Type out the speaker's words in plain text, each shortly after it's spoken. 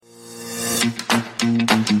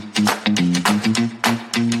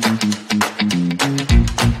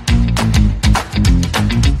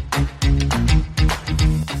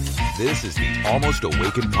Almost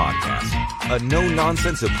Awakened podcast, a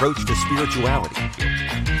no-nonsense approach to spirituality.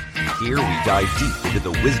 Here we dive deep into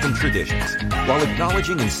the wisdom traditions while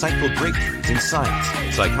acknowledging insightful breakthroughs in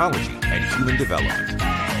science, psychology, and human development.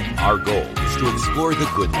 Our goal is to explore the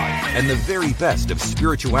good life and the very best of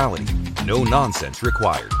spirituality. No nonsense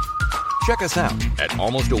required. Check us out at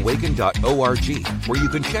almostawakened.org, where you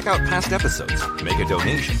can check out past episodes, make a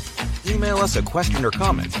donation, email us a question or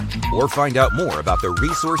comment, or find out more about the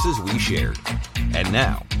resources we shared. And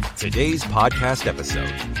now, today's podcast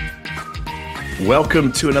episode.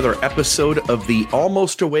 Welcome to another episode of the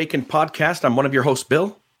Almost Awakened podcast. I'm one of your hosts,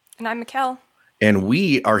 Bill. And I'm Mikkel. And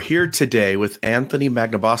we are here today with Anthony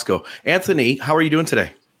Magnabosco. Anthony, how are you doing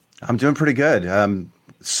today? I'm doing pretty good.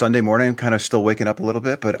 Sunday morning, kind of still waking up a little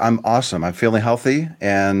bit, but I'm awesome. I'm feeling healthy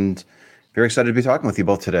and very excited to be talking with you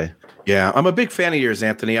both today. Yeah, I'm a big fan of yours,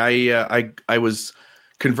 Anthony. I was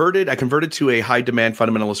converted. I converted to a high demand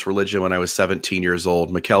fundamentalist religion when I was 17 years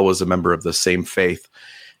old. Mikkel was a member of the same faith.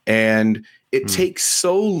 And it takes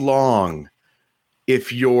so long,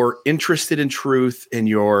 if you're interested in truth and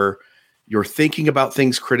you're thinking about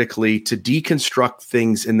things critically, to deconstruct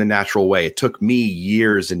things in the natural way. It took me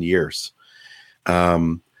years and years.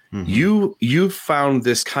 You found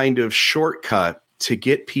this kind of shortcut to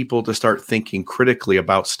get people to start thinking critically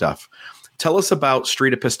about stuff. Tell us about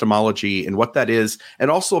street epistemology and what that is. And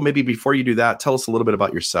also, maybe before you do that, tell us a little bit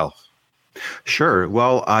about yourself. Sure.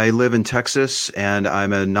 Well, I live in Texas and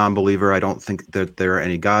I'm a non-believer. I don't think that there are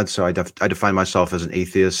any gods. So I define myself as an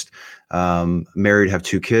atheist. Married, have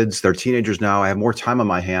two kids. They're teenagers now. I have more time on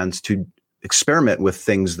my hands to experiment with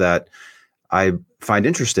things that I find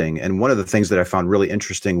interesting. And one of the things that I found really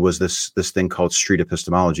interesting was this thing called street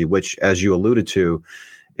epistemology, which, as you alluded to,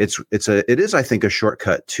 it is, I think, a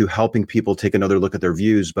shortcut to helping people take another look at their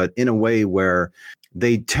views, but in a way where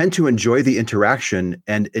they tend to enjoy the interaction,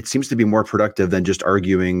 and it seems to be more productive than just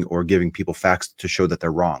arguing or giving people facts to show that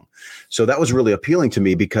they're wrong. So that was really appealing to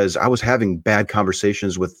me because I was having bad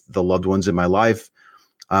conversations with the loved ones in my life.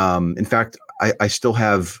 In fact, I still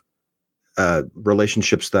have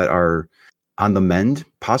relationships that are on the mend,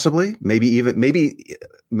 possibly,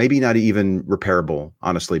 maybe not even repairable,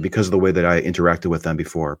 honestly, because of the way that I interacted with them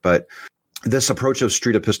before. But this approach of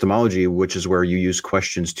street epistemology, which is where you use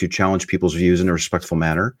questions to challenge people's views in a respectful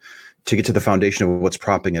manner to get to the foundation of what's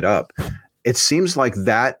propping it up, it seems like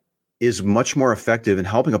that is much more effective in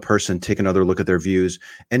helping a person take another look at their views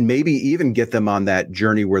and maybe even get them on that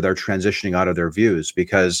journey where they're transitioning out of their views,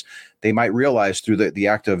 because they might realize through the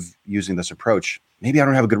act of using this approach, maybe I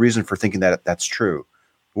don't have a good reason for thinking that that's true.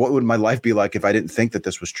 What would my life be like if I didn't think that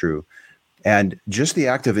this was true? And just the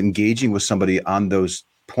act of engaging with somebody on those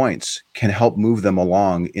points can help move them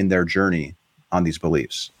along in their journey on these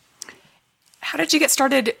beliefs. How did you get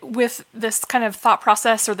started with this kind of thought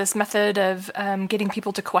process or this method of getting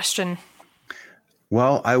people to question?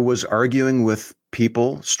 Well, I was arguing with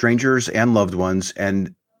people, strangers and loved ones,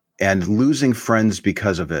 and losing friends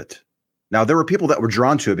because of it. Now, there were people that were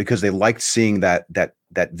drawn to it because they liked seeing that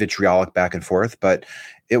vitriolic back and forth, but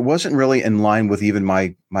it wasn't really in line with even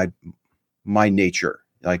my nature.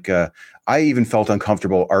 Like, I even felt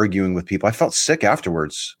uncomfortable arguing with people. I felt sick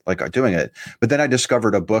afterwards, like doing it. But then I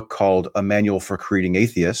discovered a book called A Manual for Creating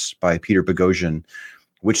Atheists by Peter Boghossian,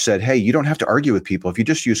 which said, hey, you don't have to argue with people. If you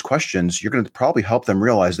just use questions, you're going to probably help them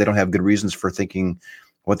realize they don't have good reasons for thinking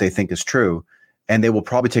what they think is true. And they will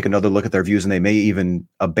probably take another look at their views, and they may even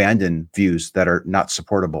abandon views that are not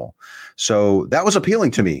supportable. So that was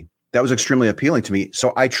appealing to me. That was extremely appealing to me.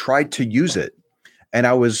 So I tried to use it, and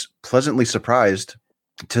I was pleasantly surprised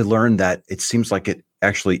to learn that it seems like it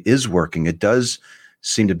actually is working. It does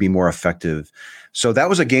seem to be more effective. So that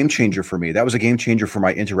was a game changer for me. That was a game changer for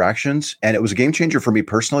my interactions. And it was a game changer for me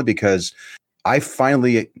personally because I have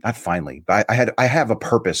a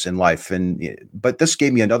purpose in life. But this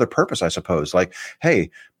gave me another purpose, I suppose. Like,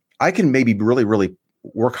 hey, I can maybe really, really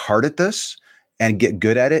work hard at this and get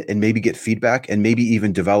good at it and maybe get feedback and maybe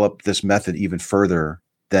even develop this method even further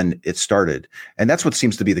than it started. And that's what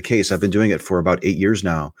seems to be the case. I've been doing it for about 8 years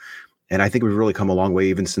now. And I think we've really come a long way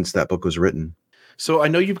even since that book was written. So I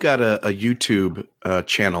know you've got a YouTube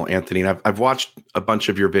channel, Anthony, and I've watched a bunch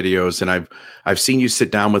of your videos, and I've seen you sit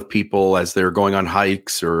down with people as they're going on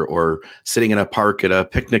hikes or sitting in a park at a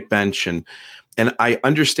picnic bench. And I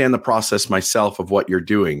understand the process myself of what you're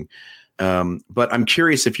doing. But I'm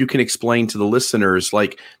curious if you can explain to the listeners,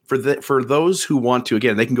 like for those who want to,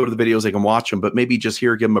 again, they can go to the videos, they can watch them, but maybe just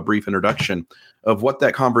give them a brief introduction of what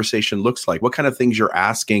that conversation looks like, what kind of things you're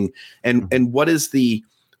asking, and what is the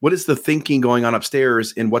thinking going on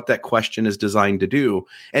upstairs and what that question is designed to do.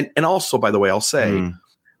 And also, by the way, I'll say,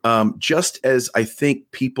 just as I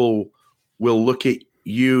think people will look at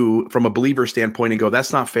you from a believer standpoint and go,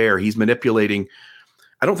 that's not fair. He's manipulating.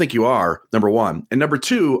 I don't think you are, number one. And number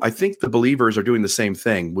two, I think the believers are doing the same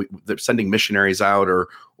thing. They're sending missionaries out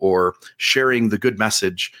or sharing the good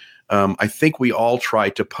message. I think we all try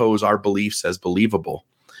to pose our beliefs as believable.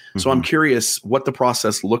 So I'm curious what the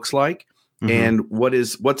process looks like and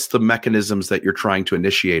what's the mechanisms that you're trying to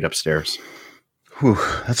initiate upstairs? Whew,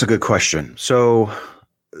 that's a good question. So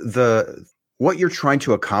what you're trying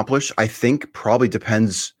to accomplish, I think probably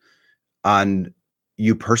depends on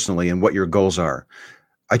you personally and what your goals are.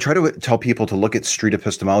 I try to tell people to look at street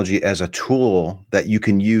epistemology as a tool that you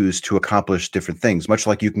can use to accomplish different things. Much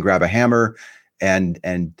like you can grab a hammer and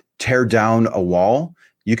tear down a wall,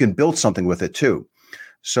 you can build something with it too.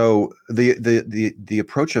 So the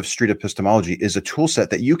approach of street epistemology is a tool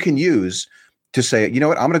set that you can use to say, you know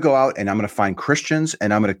what, I'm going to go out and I'm going to find Christians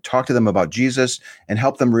and I'm going to talk to them about Jesus and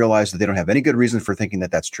help them realize that they don't have any good reason for thinking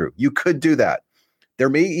that that's true. You could do that. There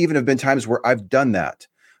may even have been times where I've done that,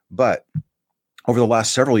 but over the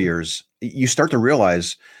last several years, you start to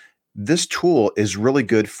realize this tool is really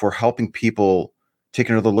good for helping people take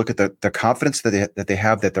another look at the confidence that they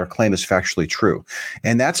have that their claim is factually true.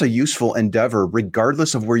 And that's a useful endeavor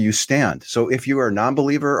regardless of where you stand. So if you are a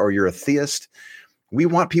non-believer or you're a theist, we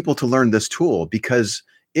want people to learn this tool because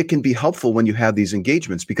it can be helpful when you have these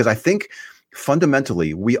engagements. Because I think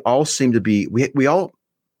fundamentally, we all seem to be, we all,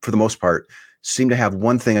 for the most part, seem to have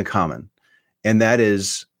one thing in common. And that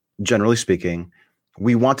is, generally speaking,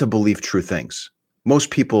 we want to believe true things.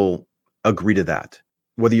 Most people agree to that.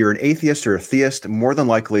 Whether you're an atheist or a theist, more than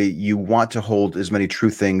likely you want to hold as many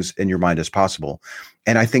true things in your mind as possible.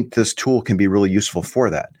 And I think this tool can be really useful for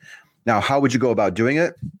that. Now, how would you go about doing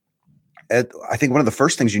it? I think one of the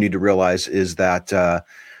first things you need to realize is that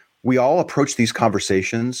we all approach these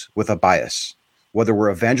conversations with a bias, whether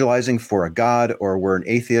we're evangelizing for a God or we're an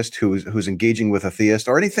atheist who's engaging with a theist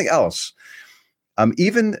or anything else.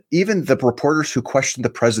 Even the reporters who questioned the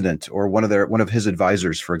president or one of his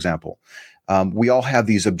advisors, for example, we all have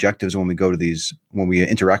these objectives when we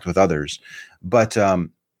interact with others. But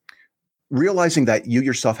realizing that you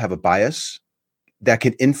yourself have a bias that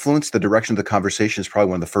can influence the direction of the conversation is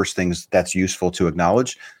probably one of the first things that's useful to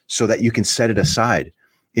acknowledge so that you can set it aside.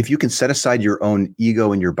 If you can set aside your own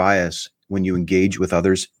ego and your bias when you engage with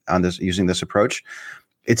others on this, using this approach,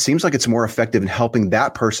 it seems like it's more effective in helping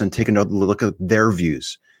that person take another look at their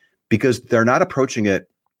views because they're not approaching it.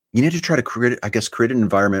 You need to try to create an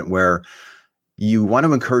environment where you want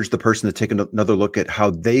to encourage the person to take another look at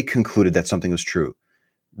how they concluded that something was true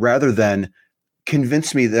rather than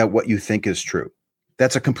convince me that what you think is true.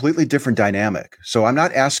 That's a completely different dynamic. So I'm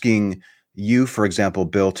not asking you, for example,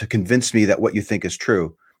 Bill, to convince me that what you think is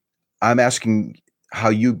true. I'm asking how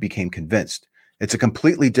you became convinced. It's a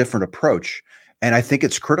completely different approach. And I think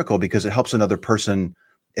it's critical because it helps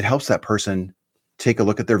that person take a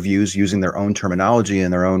look at their views using their own terminology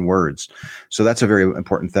and their own words. So that's a very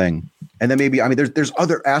important thing. And then there's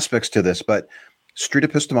other aspects to this, but street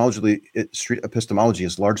epistemology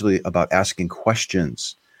is largely about asking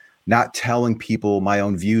questions, not telling people my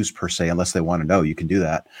own views per se, unless they want to know. You can do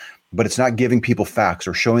that. But it's not giving people facts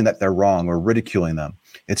or showing that they're wrong or ridiculing them.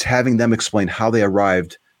 It's having them explain how they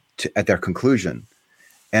arrived at their conclusion.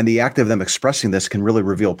 And the act of them expressing this can really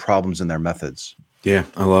reveal problems in their methods. Yeah,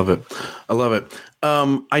 I love it.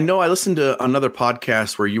 I know I listened to another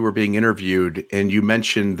podcast where you were being interviewed and you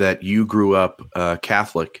mentioned that you grew up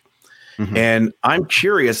Catholic. Mm-hmm. And I'm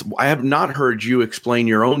curious, I have not heard you explain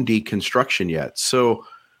your own deconstruction yet. So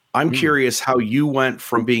I'm curious how you went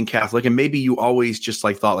from being Catholic, and maybe you always just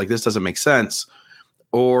thought this doesn't make sense.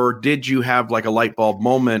 Or did you have a light bulb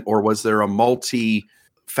moment, or was there a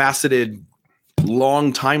multi-faceted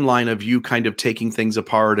long timeline of you kind of taking things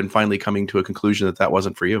apart and finally coming to a conclusion that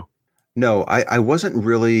wasn't for you? No, I wasn't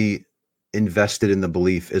really invested in the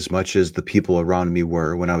belief as much as the people around me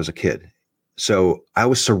were when I was a kid. So I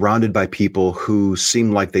was surrounded by people who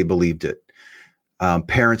seemed like they believed it.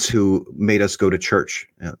 Parents who made us go to church,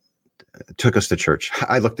 took us to church.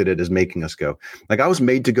 I looked at it as making us go. I was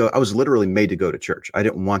literally made to go to church. I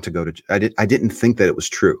didn't want to go to, I didn't think that it was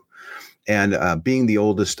true. And being the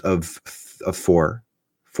oldest of four,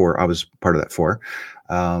 I was part of that four.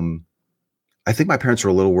 I think my parents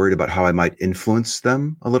were a little worried about how I might influence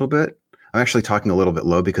them a little bit. I'm actually talking a little bit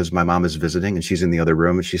low because my mom is visiting and she's in the other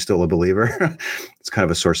room and she's still a believer. It's kind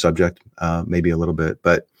of a sore subject, maybe a little bit,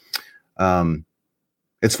 but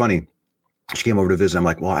it's funny. She came over to visit. I'm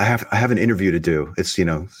like, well, I have an interview to do. It's, she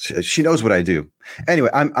knows what I do. Anyway,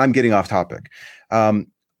 I'm getting off topic.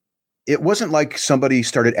 It wasn't like somebody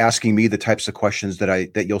started asking me the types of questions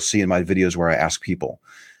that you'll see in my videos where I ask people.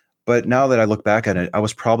 But now that I look back at it, I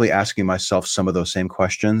was probably asking myself some of those same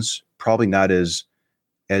questions, probably not as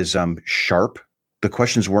sharp. The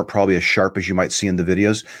questions weren't probably as sharp as you might see in the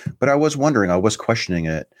videos, but I was wondering, I was questioning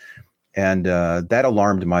it. And that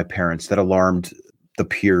alarmed my parents. That alarmed the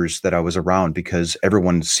peers that I was around because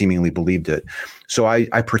everyone seemingly believed it. So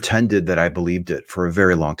I pretended that I believed it for a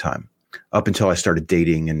very long time, up until I started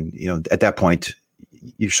dating. And, at that point,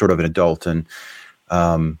 you're sort of an adult. And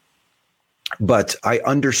but I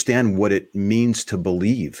understand what it means to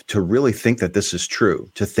believe, to really think that this is true,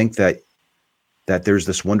 to think that there's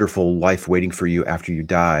this wonderful life waiting for you after you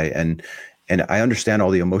die. And I understand all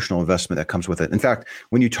the emotional investment that comes with it. In fact,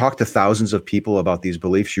 when you talk to thousands of people about these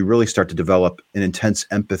beliefs, you really start to develop an intense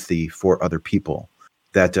empathy for other people,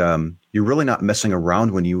 that you're really not messing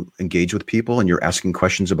around when you engage with people and you're asking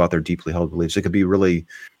questions about their deeply held beliefs. It could be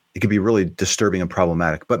really disturbing and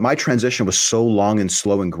problematic. But my transition was so long and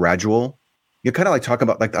slow and gradual. You kind of like talk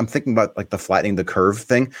about, like, I'm thinking about like the flattening the curve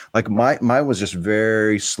thing. Like mine was just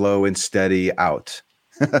very slow and steady out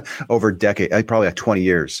over a decade, probably like 20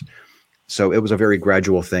 years. So it was a very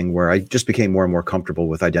gradual thing where I just became more and more comfortable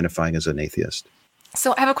with identifying as an atheist.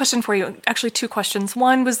 So I have a question for you. Actually, two questions.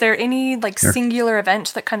 One, was there any singular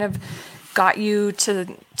event that kind of got you to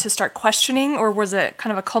start questioning, or was it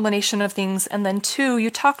kind of a culmination of things? And then two,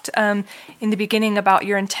 you talked in the beginning about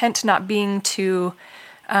your intent not being to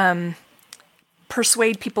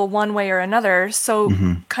persuade people one way or another. So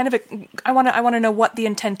I want to know what the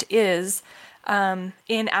intent is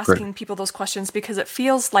in asking people those questions, because it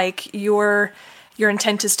feels like your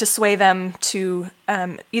intent is to sway them to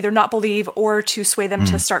either not believe or to sway them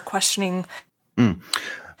to start questioning.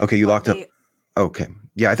 Okay, you locked up. Okay.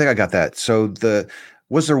 Yeah, I think I got that. So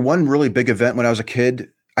was there one really big event when I was a kid?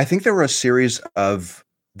 I think there were a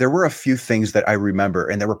few things that I remember,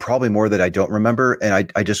 and there were probably more that I don't remember,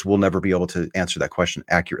 and I just will never be able to answer that question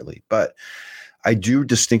accurately. But I do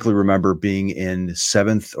distinctly remember being in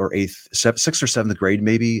sixth or seventh grade,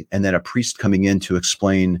 maybe, and then a priest coming in to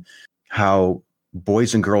explain how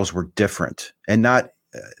boys and girls were different, and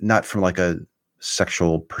not from like a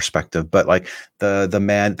sexual perspective, but like the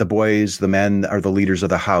men are the leaders of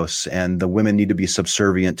the house, and the women need to be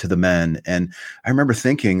subservient to the men. And I remember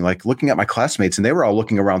thinking, like, looking at my classmates, and they were all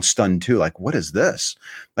looking around stunned too, like, what is this?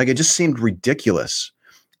 Like, it just seemed ridiculous.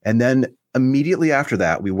 And then immediately after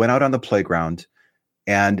that, we went out on the playground,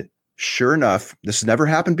 and sure enough, this has never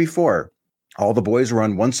happened before. All the boys were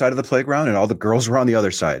on one side of the playground and all the girls were on the other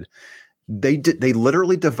side. They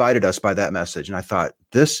literally divided us by that message. And I thought,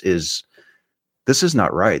 this is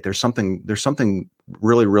not right. There's something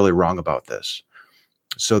really, really wrong about this.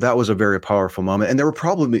 So that was a very powerful moment. And there were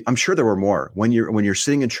probably, I'm sure there were more. When you're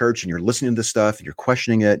sitting in church and you're listening to this stuff and you're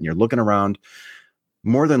questioning it and you're looking around,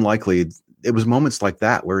 more than likely it was moments like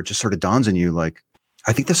that where it just sort of dawns on you, like,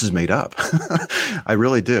 I think this is made up. I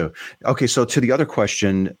really do. Okay. So to the other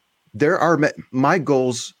question, my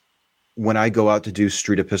goals when I go out to do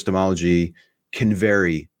street epistemology can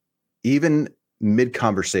vary even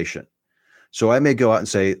mid-conversation. So I may go out and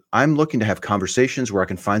say, I'm looking to have conversations where I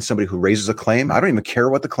can find somebody who raises a claim. I don't even care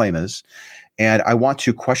what the claim is. And I want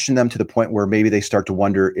to question them to the point where maybe they start to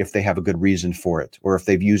wonder if they have a good reason for it, or if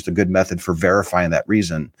they've used a good method for verifying that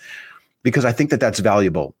reason, because I think that that's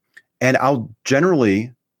valuable. And I'll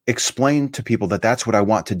generally explain to people that that's what I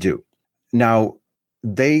want to do. Now,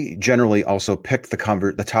 they generally also pick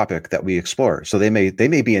the topic that we explore. So they may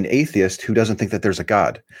be an atheist who doesn't think that there's a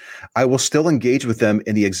God. I will still engage with them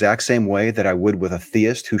in the exact same way that I would with a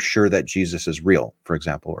theist who's sure that Jesus is real, for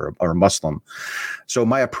example, or a Muslim. So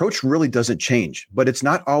my approach really doesn't change, but it's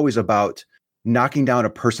not always about knocking down a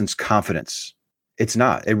person's confidence. It's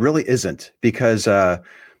not. It really isn't, because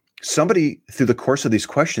somebody through the course of these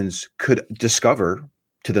questions could discover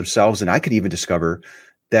to themselves, and I could even discover,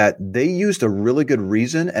 that they used a really good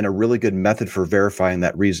reason and a really good method for verifying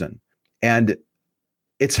that reason. And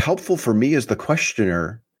it's helpful for me as the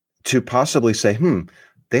questioner to possibly say,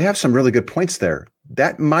 they have some really good points there.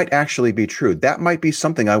 That might actually be true. That might be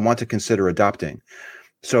something I want to consider adopting.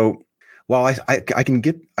 So while I can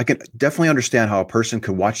definitely understand how a person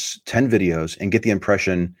could watch 10 videos and get the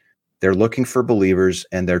impression they're looking for believers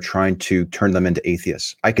and they're trying to turn them into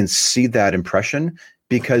atheists. I can see that impression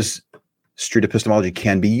because street epistemology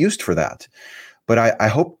can be used for that. But I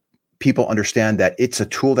hope people understand that it's a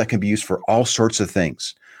tool that can be used for all sorts of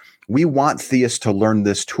things. We want theists to learn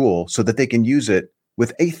this tool so that they can use it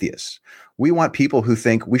with atheists. We want people who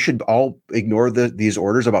think we should all ignore these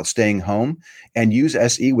orders about staying home and use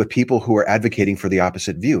SE with people who are advocating for the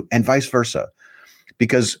opposite view, and vice versa.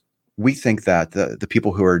 Because we think that the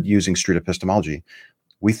people who are using street epistemology,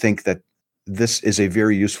 we think that this is a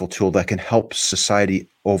very useful tool that can help society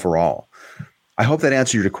overall. I hope that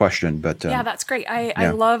answered your question, but yeah, that's great. I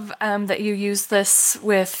love that you use this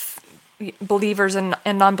with believers and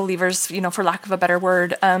non-believers, for lack of a better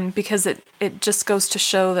word, because it just goes to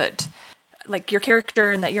show that like your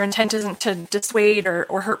character and that your intent isn't to dissuade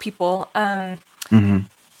or hurt people.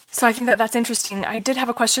 So I think that's interesting. I did have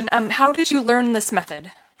a question. How did you learn this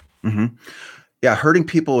method? Yeah, hurting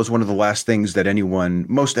people is one of the last things that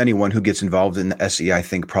most anyone who gets involved in the SE, I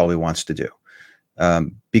think, probably wants to do,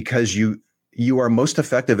 because you are most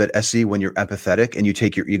effective at SE when you're empathetic and you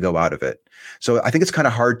take your ego out of it. So I think it's kind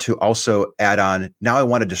of hard to also add on, now I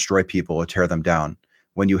want to destroy people or tear them down,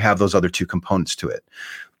 when you have those other two components to it.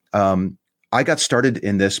 I got started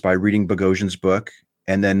in this by reading Boghossian's book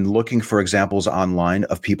and then looking for examples online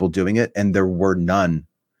of people doing it, and there were none.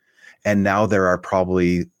 And now there are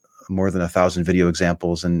probably more than 1,000 video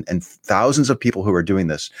examples and thousands of people who are doing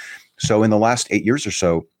this. So in the last 8 years or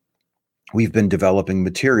so, we've been developing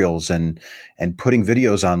materials and putting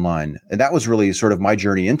videos online. And that was really sort of my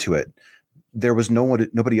journey into it. There was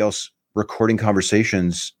nobody else recording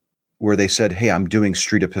conversations where they said, hey, I'm doing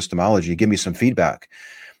street epistemology, give me some feedback.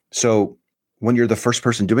 So when you're the first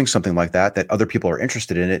person doing something like that other people are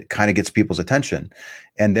interested in, it kind of gets people's attention.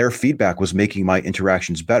 And their feedback was making my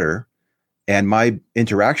interactions better. And my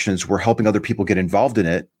interactions were helping other people get involved in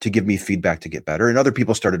it to give me feedback to get better. And other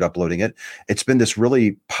people started uploading it. It's been this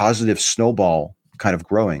really positive snowball kind of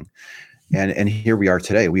growing. And here we are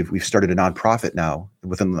today. We've started a nonprofit now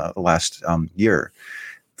within the last year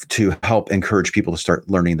to help encourage people to start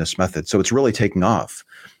learning this method. So it's really taking off.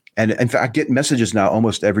 And in fact, I get messages now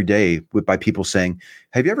almost every day by people saying,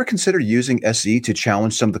 have you ever considered using SE to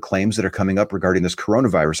challenge some of the claims that are coming up regarding this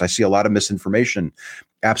coronavirus? I see a lot of misinformation.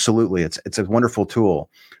 Absolutely. It's a wonderful tool.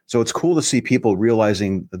 So it's cool to see people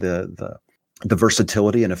realizing the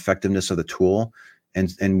versatility and effectiveness of the tool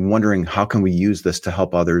and wondering how can we use this to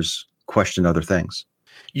help others question other things.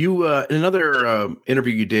 You, in another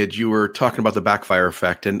interview you did, you were talking about the backfire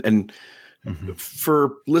effect and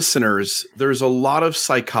for listeners, there's a lot of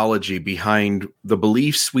psychology behind the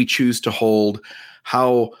beliefs we choose to hold,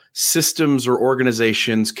 how systems or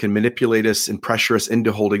organizations can manipulate us and pressure us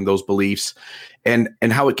into holding those beliefs, and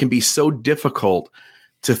how it can be so difficult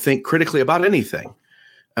to think critically about anything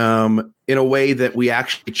in a way that we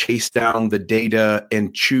actually chase down the data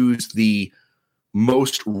and choose the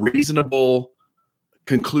most reasonable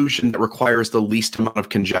conclusion that requires the least amount of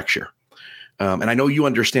conjecture. And I know you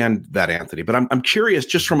understand that, Anthony, but I'm curious,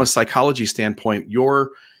 just from a psychology standpoint,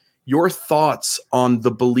 your thoughts on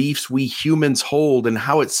the beliefs we humans hold and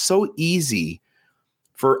how it's so easy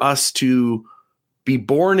for us to be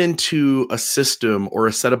born into a system or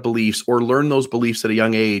a set of beliefs or learn those beliefs at a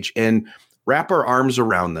young age and wrap our arms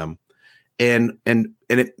around them. And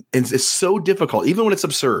it's so difficult, even when it's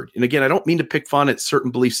absurd. And again, I don't mean to pick fun at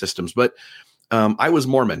certain belief systems, but I was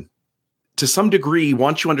Mormon. To some degree,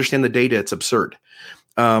 once you understand the data, it's absurd.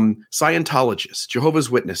 Scientologists, Jehovah's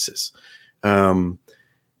Witnesses, there's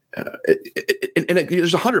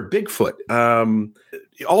 100 Bigfoot,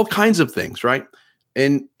 all kinds of things, right?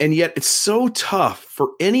 And yet it's so tough for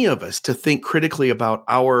any of us to think critically about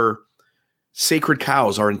our sacred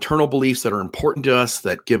cows, our internal beliefs that are important to us,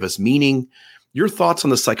 that give us meaning. Your thoughts on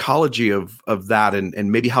the psychology of that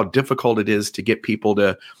and maybe how difficult it is to get people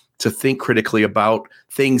to think critically about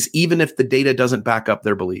things, even if the data doesn't back up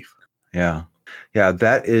their belief. Yeah. Yeah.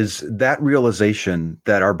 That realization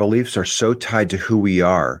that our beliefs are so tied to who we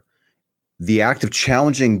are. The act of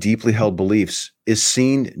challenging deeply held beliefs is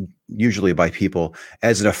seen usually by people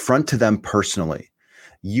as an affront to them personally.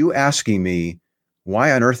 You asking me,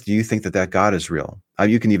 why on earth do you think that God is real?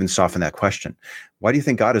 You can even soften that question. Why do you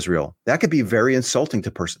think God is real? That could be very insulting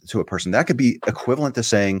to a person. That could be equivalent to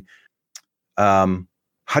saying,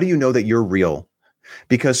 how do you know that you're real?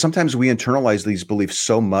 Because sometimes we internalize these beliefs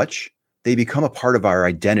so much, they become a part of our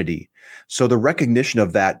identity. So the recognition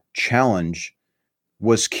of that challenge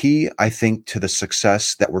was key, I think, to the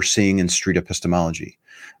success that we're seeing in street epistemology.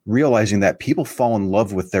 Realizing that people fall in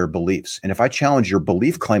love with their beliefs. And if I challenge your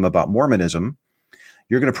belief claim about Mormonism,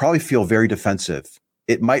 you're going to probably feel very defensive.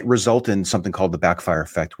 It might result in something called the backfire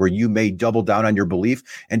effect, where you may double down on your belief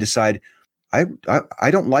and decide, I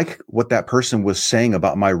don't like what that person was saying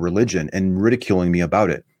about my religion and ridiculing me about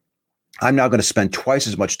it. I'm now going to spend twice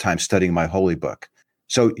as much time studying my holy book.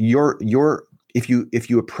 So if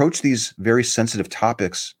you approach these very sensitive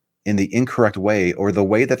topics in the incorrect way or the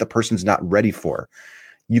way that the person's not ready for,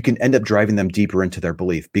 you can end up driving them deeper into their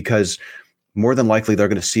belief, because more than likely they're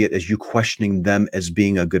going to see it as you questioning them as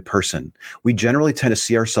being a good person. We generally tend to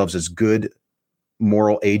see ourselves as good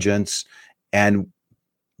moral agents, and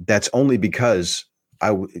that's only because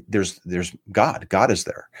there's God. God is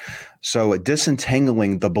there. So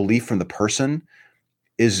disentangling the belief from the person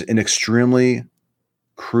is an extremely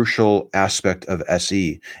crucial aspect of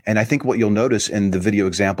SE. And I think what you'll notice in the video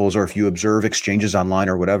examples, or if you observe exchanges online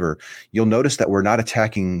or whatever, you'll notice that we're not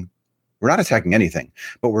attacking anything,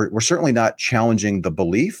 but we're certainly not challenging the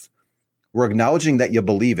belief. We're acknowledging that you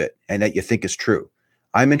believe it and that you think it's true.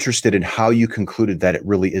 I'm interested in how you concluded that it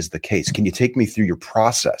really is the case. Can you take me through your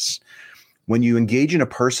process? When you engage in a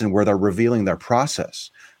person where they're revealing their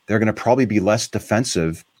process, they're going to probably be less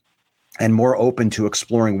defensive and more open to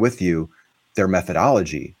exploring with you their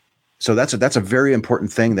methodology. So that's a very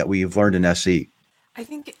important thing that we've learned in SE. I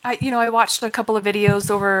think I watched a couple of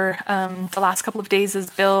videos over the last couple of days as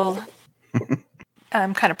Bill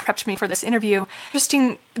kind of prepped me for this interview.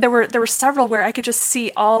 Interesting. There were several where I could just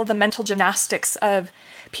see all the mental gymnastics of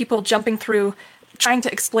people jumping through, trying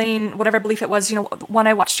to explain whatever belief it was. One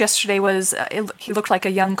I watched yesterday was he looked like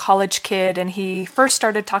a young college kid, and he first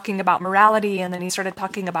started talking about morality, and then he started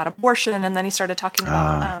talking about abortion, and then he started talking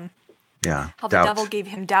about how the devil gave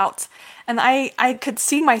him doubts. And I could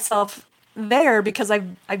see myself there because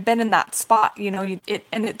I've been in that spot.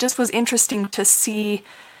 It just was interesting to see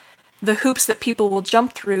the hoops that people will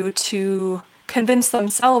jump through to convince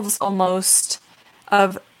themselves almost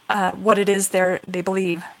of what it is they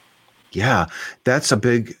believe. Yeah, that's a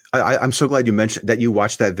big. I'm so glad you mentioned that you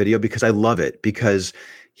watched that video, because I love it, because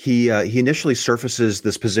he initially surfaces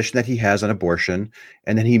this position that he has on abortion,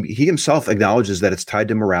 and then he himself acknowledges that it's tied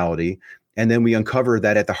to morality, and then we uncover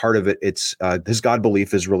that at the heart of it, it's his God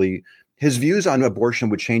belief is really. His views on abortion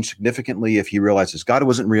would change significantly if he realizes God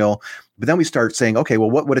wasn't real. But then we start saying, okay,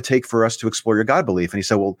 well, what would it take for us to explore your God belief? And he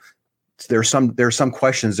said, well, there are some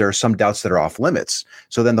questions, there are some doubts that are off limits.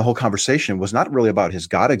 So then the whole conversation was not really about his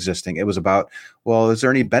God existing. It was about, well, is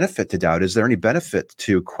there any benefit to doubt? Is there any benefit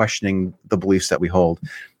to questioning the beliefs that we hold?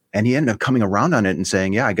 And he ended up coming around on it and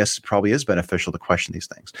saying, yeah, I guess it probably is beneficial to question these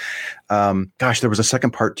things. Gosh, there was a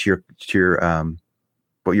second part to your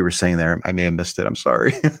what you were saying there. I may have missed it. I'm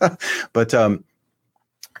sorry. But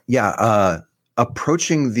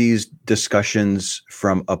approaching these discussions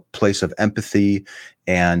from a place of empathy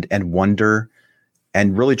and wonder,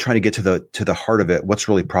 and really trying to get to the heart of it, what's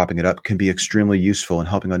really propping it up, can be extremely useful in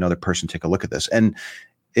helping another person take a look at this. And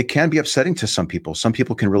it can be upsetting to some people. Some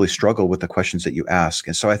people can really struggle with the questions that you ask.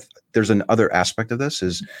 And so there's another aspect of this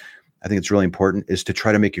is, I think it's really important, is to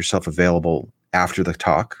try to make yourself available after the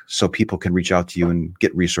talk so people can reach out to you and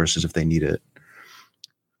get resources if they need it.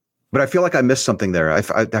 But I feel like I missed something there. I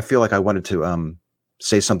feel like I wanted to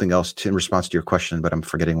say something else in response to your question, but I'm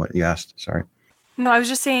forgetting what you asked. Sorry. No, I was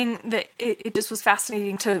just saying that it just was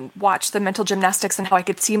fascinating to watch the mental gymnastics and how I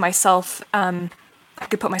could see myself. I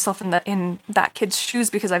could put myself in that kid's shoes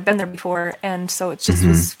because I've been there before. And so it just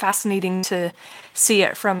was fascinating to see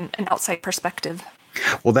it from an outside perspective.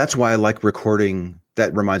 Well, that's why I like recording.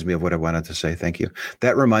 That reminds me of what I wanted to say. Thank you.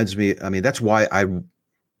 That reminds me,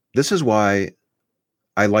 this is why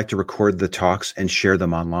I like to record the talks and share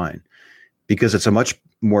them online, because it's a much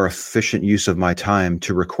more efficient use of my time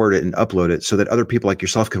to record it and upload it so that other people like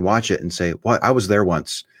yourself can watch it and say, well, I was there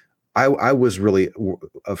once. I was really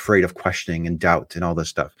afraid of questioning and doubt and all this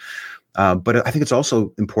stuff. But I think it's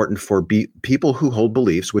also important for people who hold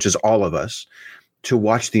beliefs, which is all of us, to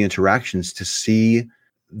watch the interactions, to see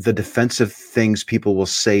the defensive things people will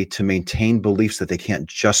say to maintain beliefs that they can't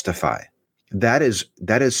justify. That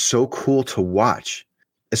is so cool to watch,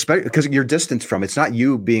 especially because you're distant from it. It's not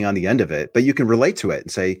you being on the end of it, but you can relate to it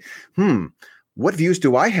and say, what views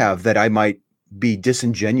do I have that I might be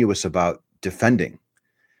disingenuous about defending?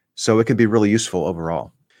 So it can be really useful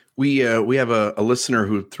overall. We have a listener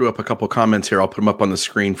who threw up a couple comments here. I'll put them up on the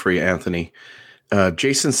screen for you, Anthony.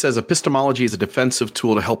 Jason says epistemology is a defensive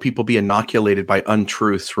tool to help people be inoculated by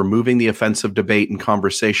untruths, removing the offensive debate and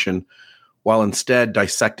conversation, while instead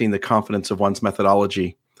dissecting the confidence of one's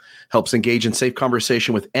methodology. Helps engage in safe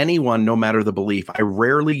conversation with anyone, no matter the belief. I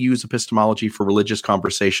rarely use epistemology for religious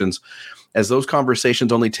conversations, as those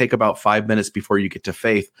conversations only take about 5 minutes before you get to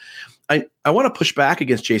faith. I want to push back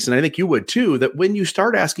against Jason. I think you would too, that when you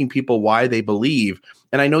start asking people why they believe,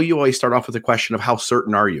 and I know you always start off with the question of how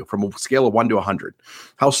certain are you, from a scale of 1 to 100,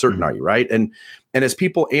 how certain are you, right? And as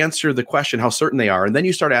people answer the question, how certain they are, and then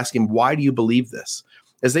you start asking, why do you believe this?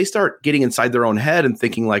 As they start getting inside their own head and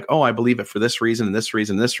thinking like, oh, I believe it for this reason and this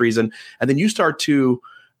reason and this reason. And then you start to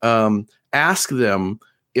ask them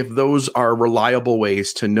if those are reliable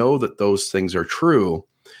ways to know that those things are true.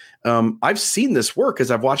 I've seen this work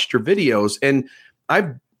as I've watched your videos, and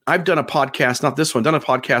I've done a podcast, not this one, done a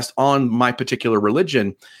podcast on my particular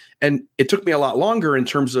religion. And it took me a lot longer in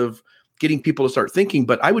terms of getting people to start thinking,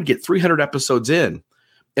 but I would get 300 episodes in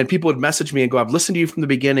and people would message me and go, I've listened to you from the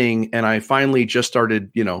beginning. And I finally just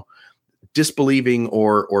started, disbelieving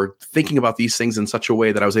or thinking about these things in such a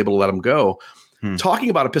way that I was able to let them go. Talking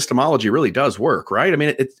about epistemology really does work, right? I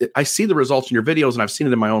mean, I see the results in your videos and I've seen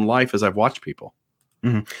it in my own life as I've watched people.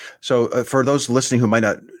 Mm-hmm. So for those listening who might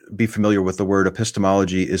not be familiar with the word,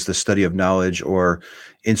 epistemology is the study of knowledge, or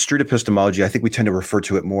in street epistemology, I think we tend to refer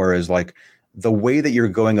to it more as like the way that you're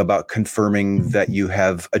going about confirming that you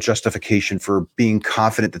have a justification for being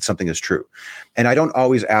confident that something is true. And I don't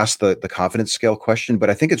always ask the confidence scale question, but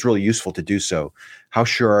I think it's really useful to do so. How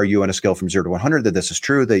sure are you on a scale from 0 to 100 that this is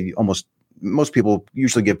true? Most people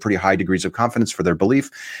usually give pretty high degrees of confidence for their belief,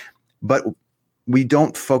 but we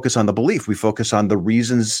don't focus on the belief. We focus on the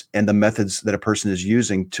reasons and the methods that a person is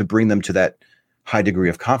using to bring them to that high degree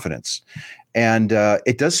of confidence. And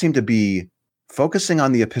it does seem to be focusing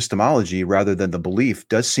on the epistemology rather than the belief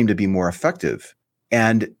does seem to be more effective.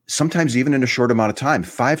 And sometimes even in a short amount of time,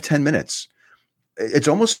 5-10 minutes, it's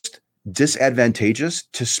almost disadvantageous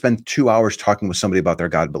to spend 2 hours talking with somebody about their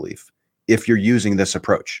God belief. If you're using this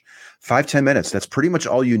approach, 5-10 minutes, that's pretty much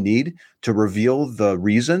all you need to reveal the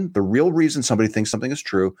real reason somebody thinks something is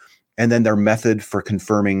true, and then their method for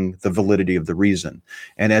confirming the validity of the reason.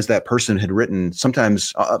 And as that person had written,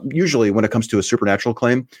 sometimes, usually when it comes to a supernatural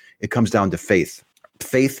claim, it comes down to faith.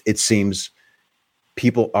 Faith, it seems,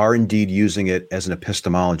 people are indeed using it as an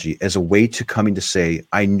epistemology, as a way to coming to say,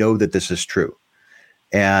 I know that this is true.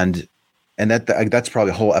 And that's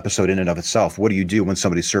probably a whole episode in and of itself. What do you do when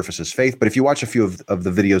somebody surfaces faith? But if you watch a few of the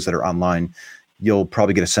videos that are online, you'll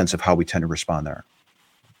probably get a sense of how we tend to respond there.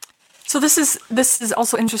 So this is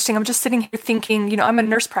also interesting. I'm just sitting here thinking, I'm a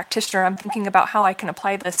nurse practitioner. I'm thinking about how I can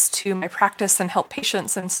apply this to my practice and help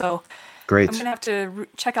patients. And so great. I'm going to have to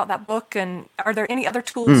check out that book. And are there any other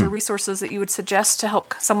tools or resources that you would suggest to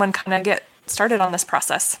help someone kind of get started on this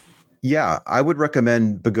process? Yeah, I would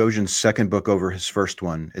recommend Boghossian's second book over his first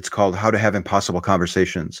one. It's called How to Have Impossible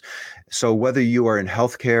Conversations. So whether you are in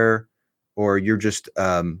healthcare or you're just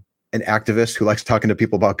an activist who likes talking to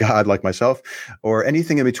people about God like myself, or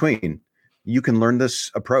anything in between, you can learn this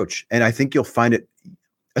approach. And I think you'll find it,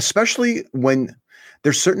 especially when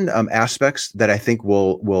there's certain aspects that I think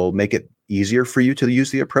will make it easier for you to use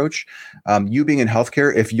the approach. You being in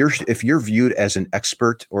healthcare, if you're viewed as an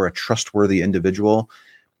expert or a trustworthy individual,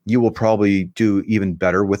 you will probably do even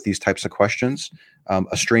better with these types of questions.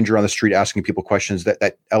 A stranger on the street asking people questions,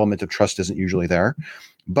 that element of trust isn't usually there.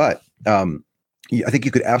 But I think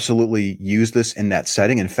you could absolutely use this in that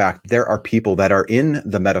setting. In fact, there are people that are in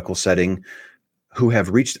the medical setting who have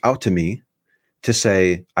reached out to me to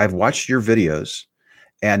say, I've watched your videos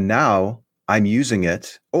and now I'm using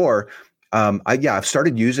it. Or I've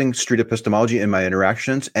started using street epistemology in my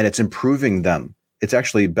interactions and it's improving them. It's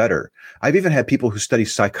actually better. I've even had people who study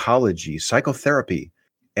psychology, psychotherapy,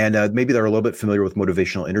 and maybe they're a little bit familiar with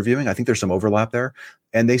motivational interviewing. I think there's some overlap there.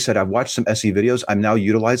 And they said, I've watched some SE videos. I'm now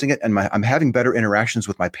utilizing it, and I'm having better interactions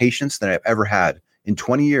with my patients than I've ever had in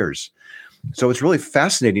 20 years. So it's really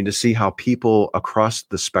fascinating to see how people across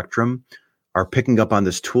the spectrum are picking up on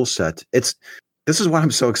this tool set. This is why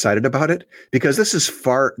I'm so excited about it, because this is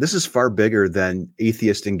far bigger than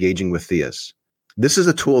atheists engaging with theists. This is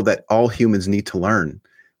a tool that all humans need to learn,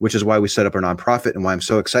 which is why we set up our nonprofit and why I'm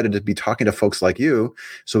so excited to be talking to folks like you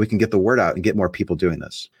so we can get the word out and get more people doing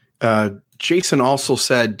this. Jason also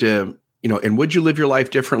said, and would you live your life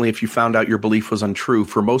differently if you found out your belief was untrue?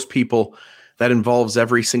 For most people, that involves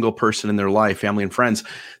every single person in their life, family and friends.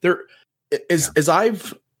 As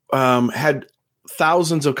I've had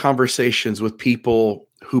thousands of conversations with people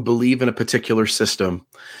who believe in a particular system,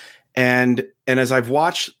 and as I've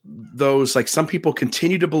watched those, like some people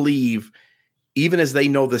continue to believe, even as they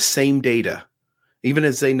know the same data, even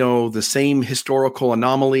as they know the same historical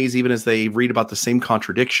anomalies, even as they read about the same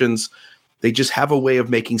contradictions, they just have a way of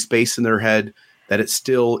making space in their head that it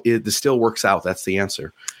still works out. That's the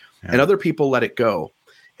answer. Yeah. And other people let it go.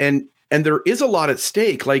 And there is a lot at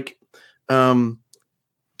stake. Like, to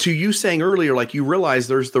you saying earlier, like you realize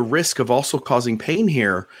there's the risk of also causing pain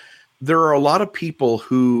here. There are a lot of people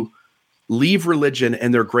who leave religion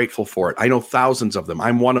and they're grateful for it. I know thousands of them.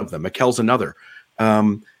 I'm one of them. Mikkel's another.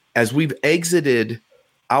 As we've exited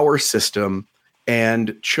our system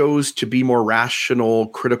and chose to be more rational,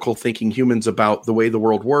 critical thinking humans about the way the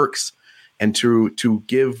world works and to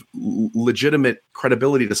give legitimate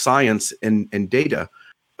credibility to science and data,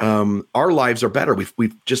 our lives are better.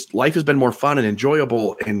 Life has been more fun and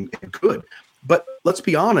enjoyable and good. But let's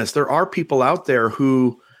be honest, there are people out there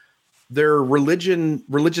who their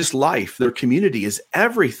religious life, their community is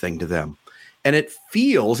everything to them. And it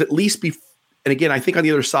feels, at least And again, I think on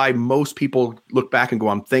the other side, most people look back and go,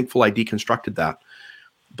 I'm thankful I deconstructed that.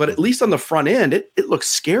 But at least on the front end, it looks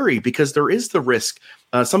scary because there is the risk.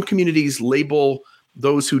 Some communities label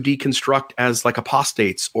those who deconstruct as like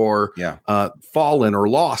apostates or fallen or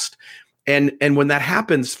lost. And when that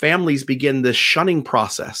happens, families begin this shunning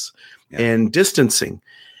process and distancing.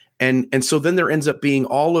 And so then there ends up being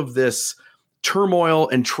all of this turmoil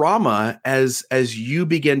and trauma as you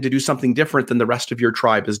begin to do something different than the rest of your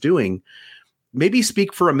tribe is doing. Maybe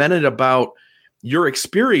speak for a minute about your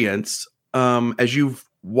experience as you've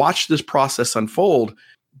watched this process unfold.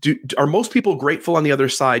 Are most people grateful on the other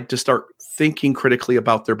side to start thinking critically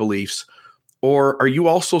about their beliefs? Or are you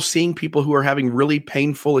also seeing people who are having really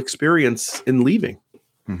painful experience in leaving?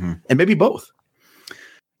 Mm-hmm. And maybe both.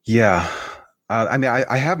 Yeah. I mean,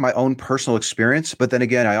 I have my own personal experience, but then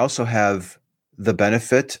again, I also have the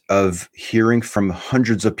benefit of hearing from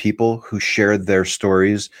hundreds of people who shared their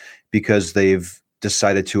stories because they've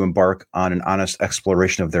decided to embark on an honest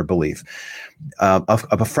exploration of their belief.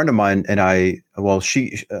 A friend of mine and I,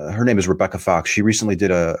 her name is Rebecca Fox. She recently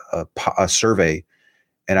did a survey,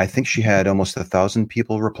 and I think she had almost 1,000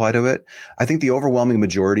 people reply to it. I think the overwhelming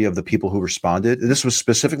majority of the people who responded, this was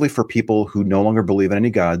specifically for people who no longer believe in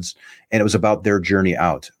any gods, and it was about their journey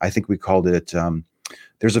out. I think we called it,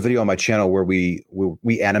 there's a video on my channel where we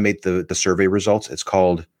animate the survey results. It's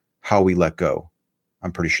called How We Let Go.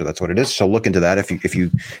 I'm pretty sure that's what it is. So look into that if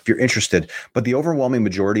you're interested. But the overwhelming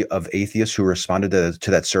majority of atheists who responded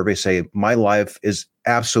to that survey say, my life is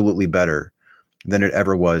absolutely better than it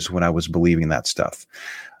ever was when I was believing that stuff.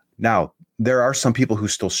 Now, there are some people who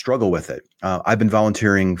still struggle with it. I've been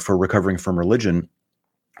volunteering for Recovering from Religion,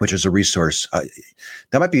 which is a resource.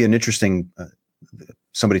 That might be an interesting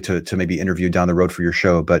somebody to maybe interview down the road for your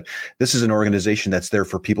show. But this is an organization that's there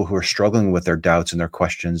for people who are struggling with their doubts and their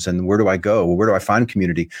questions. And where do I go? Where do I find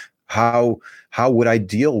community? How would I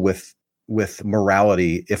deal with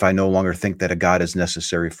morality if I no longer think that a God is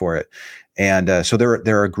necessary for it? And so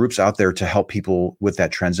there are groups out there to help people with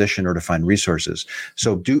that transition or to find resources.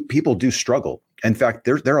 So people do struggle. In fact,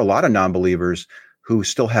 there are a lot of non-believers who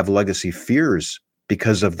still have legacy fears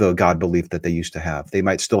because of the God belief that they used to have. They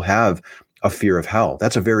might still have a fear of hell.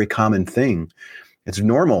 That's a very common thing. It's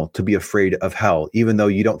normal to be afraid of hell, even though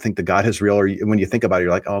you don't think the God is real, or when you think about it,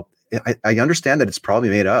 you're like, oh, I understand that it's probably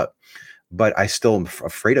made up, but I still am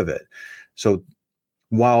afraid of it. So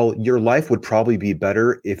while your life would probably be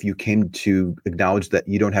better if you came to acknowledge that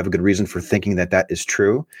you don't have a good reason for thinking that that is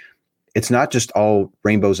true, it's not just all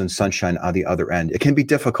rainbows and sunshine on the other end. It can be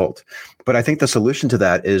difficult, but I think the solution to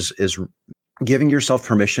that is giving yourself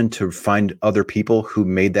permission to find other people who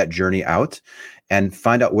made that journey out and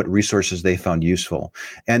find out what resources they found useful.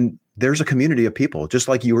 And there's a community of people, just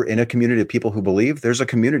like you were in a community of people who believe, there's a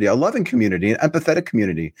community, a loving community, an empathetic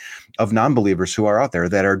community of non-believers who are out there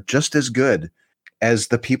that are just as good as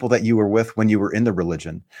the people that you were with when you were in the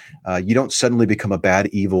religion. You don't suddenly become a bad,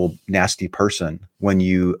 evil, nasty person when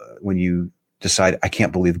you decide, I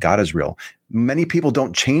can't believe God is real. Many people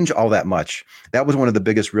don't change all that much. That was one of the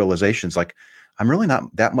biggest realizations. Like, I'm really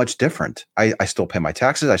not that much different. I still pay my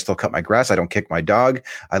taxes. I still cut my grass. I don't kick my dog.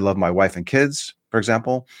 I love my wife and kids, for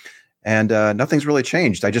example. And nothing's really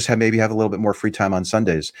changed. I just maybe have a little bit more free time on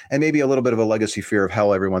Sundays and maybe a little bit of a legacy fear of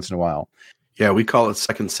hell every once in a while. Yeah, we call it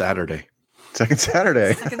Second Saturday. Second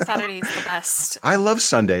Saturday. Second Saturday is the best. I love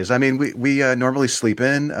Sundays. I mean, we normally sleep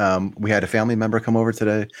in. We had a family member come over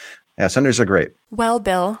today. Yeah, Sundays are great. Well,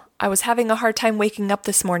 Bill, I was having a hard time waking up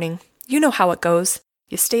this morning. You know how it goes.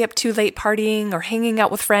 You stay up too late partying or hanging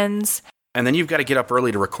out with friends. And then you've got to get up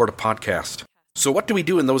early to record a podcast. So what do we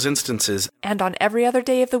do in those instances? And on every other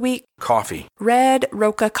day of the week? Coffee. Red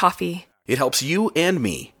Roca coffee. It helps you and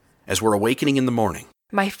me as we're awakening in the morning.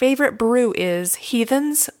 My favorite brew is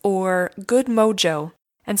Heathens or Good Mojo.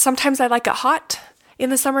 And sometimes I like it hot. In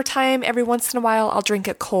the summertime, every once in a while, I'll drink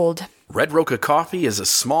it cold. Red Roca Coffee is a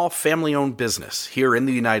small family-owned business here in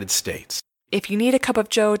the United States. If you need a cup of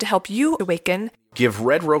joe to help you awaken, give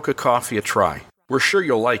Red Roca Coffee a try. We're sure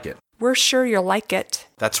you'll like it. We're sure you'll like it.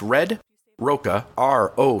 That's Red Roca,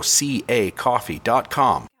 ROCA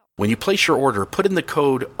coffee.com. When you place your order, put in the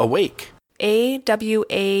code AWAKE.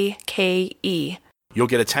 AWAKE. You'll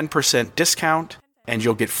get a 10% discount, and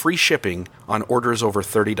you'll get free shipping on orders over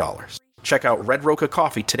 $30. Check out Red Roca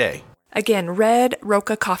Coffee today. Again, Red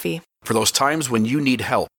Roca Coffee. For those times when you need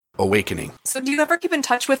help awakening. So do you ever keep in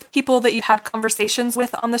touch with people that you had conversations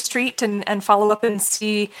with on the street and follow up and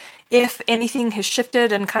see if anything has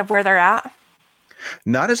shifted and kind of where they're at?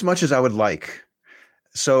 Not as much as I would like.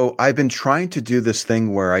 So I've been trying to do this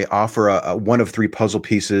thing where I offer a one of 3 puzzle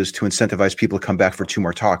pieces to incentivize people to come back for 2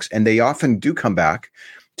 more talks. And they often do come back.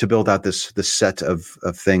 to build out this set of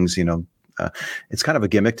things. It's kind of a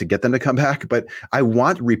gimmick to get them to come back, but I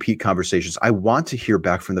want repeat conversations. I want to hear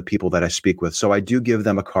back from the people that I speak with. So I do give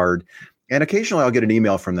them a card, and occasionally I'll get an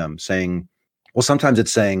email from them saying, well, sometimes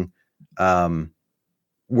it's saying,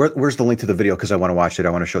 where's the link to the video? Because I want to watch it. I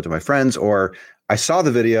want to show it to my friends, or I saw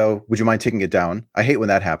the video. Would you mind taking it down? I hate when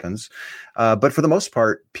that happens. But for the most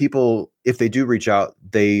part, people, if they do reach out,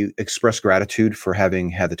 they express gratitude for having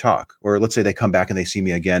had the talk. Or let's say they come back and they see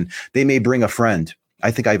me again. They may bring a friend. I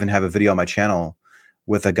think I even have a video on my channel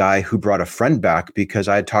with a guy who brought a friend back because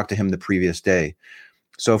I had talked to him the previous day.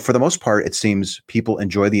 So for the most part, it seems people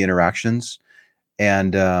enjoy the interactions,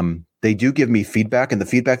 and they do give me feedback. And the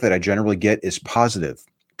feedback that I generally get is positive.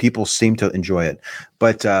 People seem to enjoy it.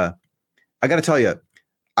 But I got to tell you,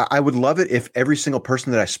 I would love it if every single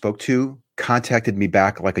person that I spoke to contacted me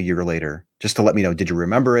back like a year later, just to let me know, did you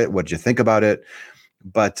remember it? What did you think about it?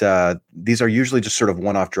 But these are usually just sort of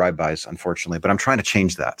one-off drive-bys, unfortunately. But I'm trying to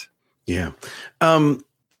change that. Yeah. An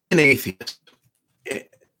atheist.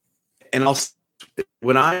 And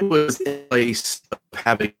when I was in a place of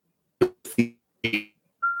having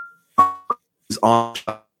on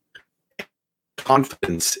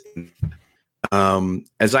confidence,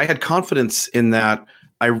 as I had confidence in that,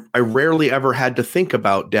 I rarely ever had to think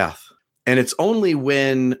about death. And it's only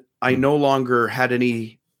when I no longer had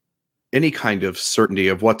any kind of certainty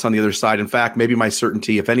of what's on the other side. In fact, maybe my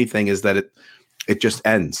certainty, if anything, is that it just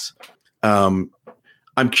ends. I'm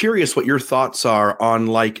curious what your thoughts are on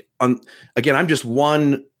again, I'm just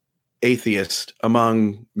one atheist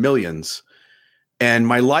among millions, and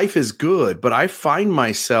my life is good, but I find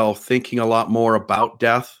myself thinking a lot more about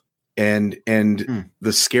death and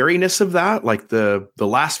the scariness of that, like the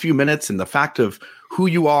last few minutes, and the fact of who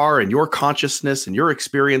you are and your consciousness and your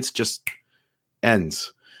experience just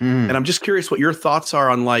ends. And I'm just curious what your thoughts are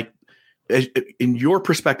on, in your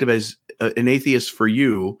perspective as an atheist for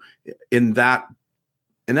you, in that,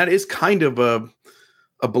 and that is kind of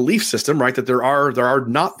a belief system, right? That there are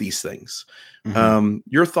not these things.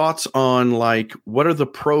 Your thoughts on what are the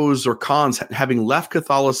pros or cons having left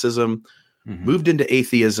Catholicism, moved into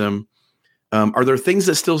atheism? Are there things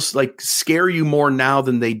that still scare you more now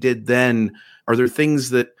than they did then? Are there things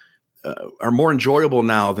that are more enjoyable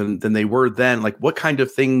now than they were then? What kind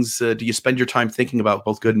of things do you spend your time thinking about,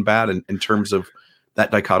 both good and bad, in terms of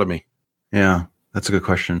that dichotomy? Yeah, that's a good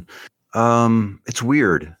question. It's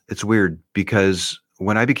weird. It's weird because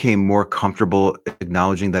when I became more comfortable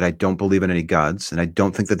acknowledging that I don't believe in any gods and I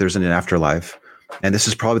don't think that there's an afterlife, and this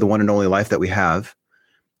is probably the one and only life that we have,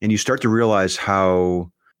 and you start to realize how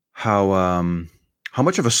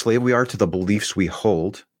much of a slave we are to the beliefs we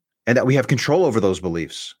hold, and that we have control over those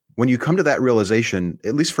beliefs. When you come to that realization,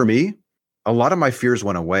 at least for me, a lot of my fears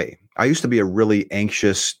went away. I used to be a really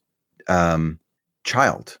anxious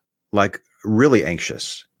child, really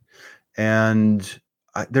anxious. And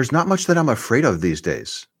there's not much that I'm afraid of these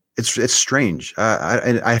days. It's strange.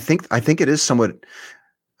 I think it is somewhat,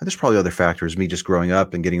 there's probably other factors, me just growing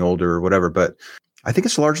up and getting older or whatever, but I think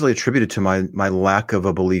it's largely attributed to my lack of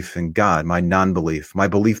a belief in God, my non-belief, my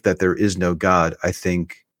belief that there is no God. I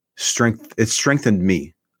think it's strengthened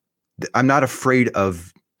me. I'm afraid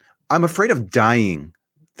of dying.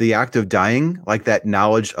 The act of dying, that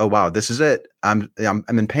knowledge, oh wow, this is it. I'm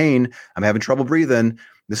in pain. I'm having trouble breathing.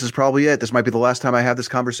 This is probably it. This might be the last time I have this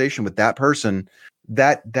conversation with that person.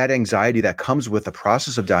 That anxiety that comes with the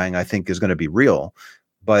process of dying, I think, is going to be real.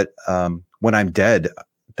 But when I'm dead,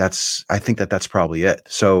 I think that's probably it.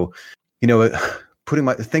 So,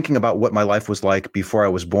 thinking about what my life was like before I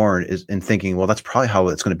was born and thinking, well, that's probably how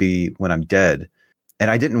it's going to be when I'm dead. And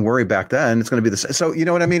I didn't worry back then. It's going to be the same. So, you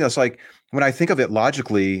know what I mean? It's when I think of it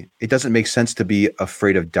logically, it doesn't make sense to be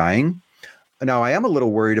afraid of dying. Now, I am a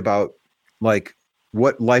little worried about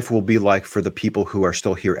what life will be like for the people who are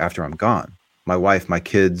still here after I'm gone. My wife, my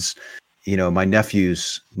kids, my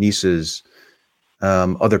nephews, nieces,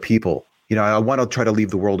 other people. I want to try to leave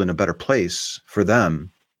the world in a better place for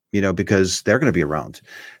them, because they're going to be around.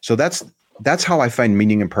 So that's how I find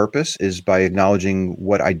meaning and purpose, is by acknowledging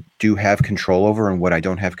what I do have control over and what I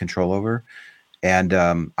don't have control over. And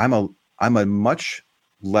I'm a much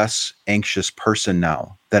less anxious person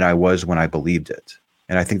now than I was when I believed it.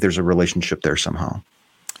 And I think there's a relationship there somehow.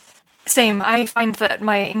 Same. I find that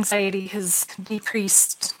my anxiety has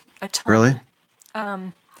decreased a ton. Really?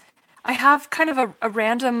 I have kind of a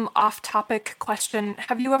random off-topic question.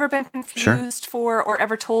 Have you ever been confused for or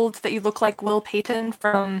ever told that you look like Will Payton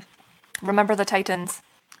from Remember the Titans?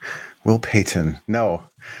 Will Payton? No.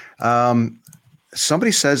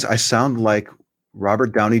 Somebody says I sound like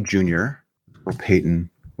Robert Downey Jr. Will Payton.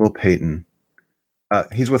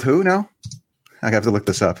 He's with who now? I have to look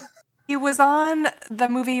this up. He was on the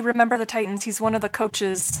movie Remember the Titans. He's one of the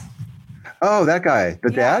coaches. Oh, that guy, the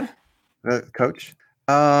dad, the coach.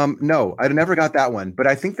 No, I never got that one. But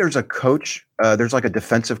I think there's a coach. There's like a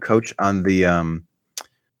defensive coach on the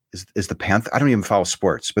is the Panther. I don't even follow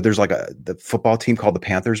sports, but there's like the football team called the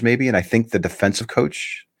Panthers, maybe. And I think the defensive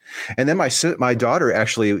coach. And then my daughter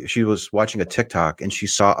actually, she was watching a TikTok and she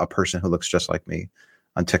saw a person who looks just like me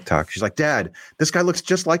on TikTok. She's like, "Dad, this guy looks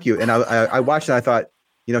just like you." And I watched it. And I thought,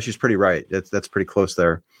 she's pretty right. That's pretty close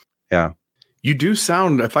there. Yeah. You do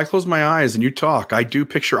sound. If I close my eyes and you talk, I do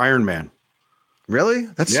picture Iron Man. Really?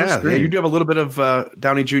 That's so strange. Yeah. You do have a little bit of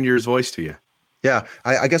Downey Jr.'s voice to you. Yeah.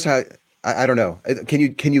 I guess I don't know.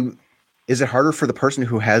 Can you? Is it harder for the person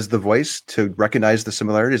who has the voice to recognize the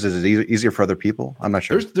similarities? Is it easier for other people? I'm not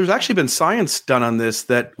sure. There's actually been science done on this,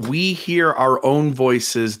 that we hear our own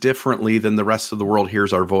voices differently than the rest of the world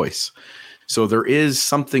hears our voice. So there is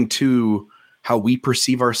something to how we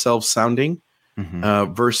perceive ourselves sounding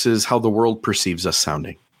versus how the world perceives us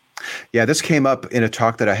sounding. Yeah, this came up in a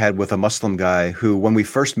talk that I had with a Muslim guy who, when we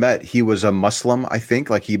first met, he was a Muslim, I think.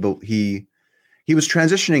 Like he was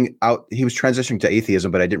transitioning out. He was transitioning to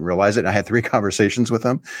atheism, but I didn't realize it. And I had 3 conversations with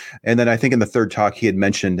him. And then I think in the third talk, he had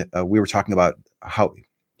mentioned, we were talking about how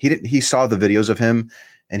he saw the videos of him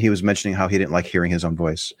and he was mentioning how he didn't like hearing his own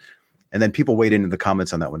voice. And then people weighed into the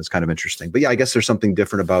comments on that one. It's kind of interesting. But yeah, I guess there's something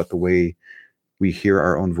different about the way we hear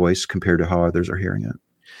our own voice compared to how others are hearing it.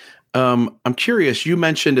 I'm curious. You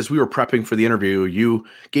mentioned, as we were prepping for the interview, you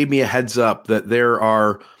gave me a heads up that there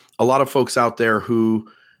are a lot of folks out there who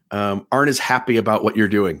aren't as happy about what you're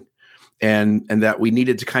doing, and that we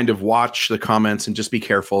needed to kind of watch the comments and just be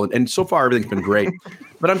careful. And so far, everything's been great.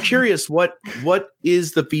 But I'm curious, what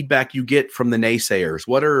is the feedback you get from the naysayers?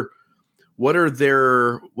 What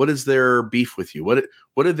is their beef with you?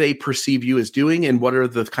 What do they perceive you as doing, and what are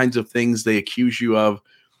the kinds of things they accuse you of,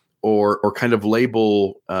 or kind of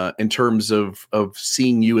label in terms of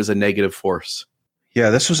seeing you as a negative force? Yeah,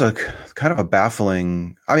 this was a kind of a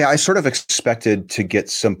baffling. I mean, I sort of expected to get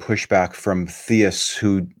some pushback from theists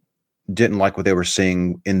who didn't like what they were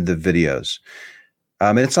seeing in the videos.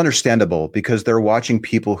 And it's understandable because they're watching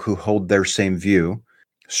people who hold their same view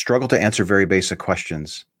struggle to answer very basic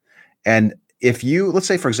questions. And if let's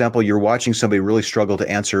say, for example, you're watching somebody really struggle to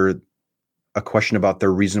answer a question about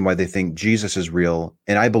their reason why they think Jesus is real,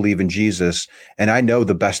 and I believe in Jesus, and I know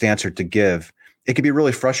the best answer to give, it can be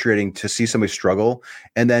really frustrating to see somebody struggle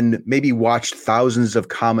and then maybe watch thousands of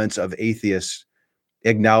comments of atheists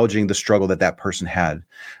acknowledging the struggle that person had.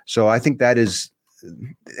 So I think it's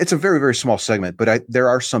a very, very small segment, but there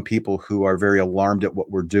are some people who are very alarmed at what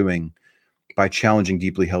we're doing by challenging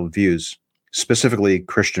deeply held views, specifically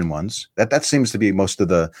Christian ones. That seems to be most of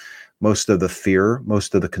the fear,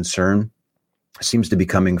 most of the concern seems to be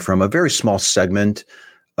coming from a very small segment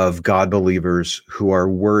of God believers who are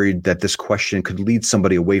worried that this question could lead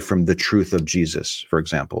somebody away from the truth of Jesus, for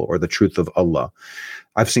example, or the truth of Allah.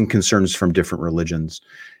 I've seen concerns from different religions.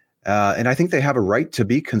 And I think they have a right to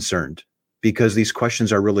be concerned because these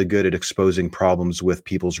questions are really good at exposing problems with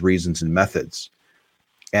people's reasons and methods.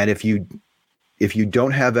 And if you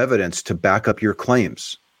don't have evidence to back up your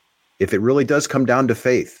claims, if it really does come down to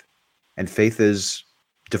faith, and faith is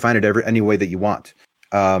define it any way that you want,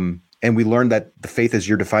 and we learned that the faith as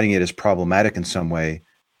you're defining it is problematic in some way,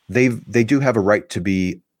 they do have a right to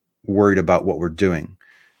be worried about what we're doing.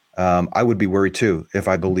 I would be worried too if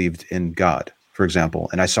I believed in God, for example,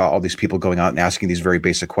 and I saw all these people going out and asking these very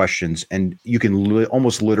basic questions, and you can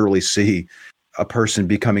almost literally see a person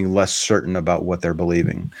becoming less certain about what they're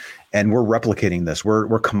believing. And we're replicating this. We're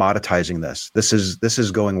commoditizing this. This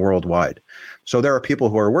is going worldwide. So there are people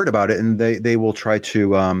who are worried about it, and they will try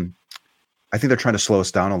to. I think they're trying to slow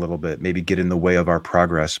us down a little bit, maybe get in the way of our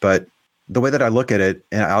progress. But the way that I look at it,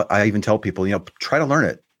 and I even tell people, try to learn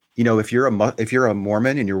it. If you're a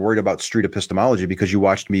Mormon and you're worried about street epistemology because you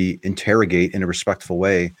watched me interrogate in a respectful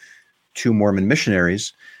way 2 Mormon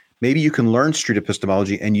missionaries, maybe you can learn street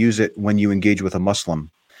epistemology and use it when you engage with a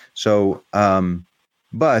Muslim. So,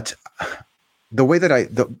 but the way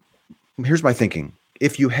that here's my thinking.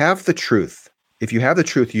 If you have the truth,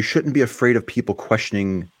 you shouldn't be afraid of people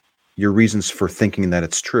questioning your reasons for thinking that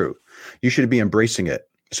it's true. You should be embracing it.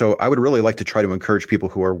 So I would really like to try to encourage people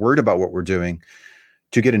who are worried about what we're doing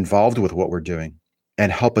to get involved with what we're doing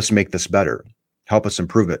and help us make this better, help us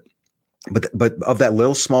improve it. But of that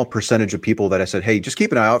little small percentage of people that I said, hey, just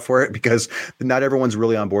keep an eye out for it because not everyone's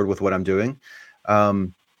really on board with what I'm doing.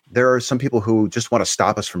 There are some people who just want to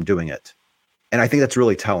stop us from doing it. And I think that's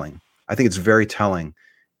really telling. I think it's very telling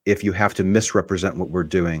if you have to misrepresent what we're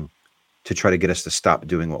doing to try to get us to stop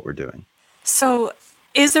doing what we're doing. So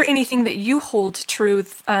Is there anything that you hold true,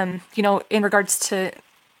 in regards to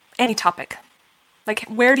any topic? Like,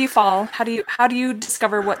 where do you fall? How do you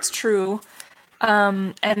discover what's true?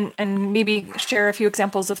 And maybe share a few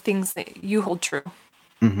examples of things that you hold true.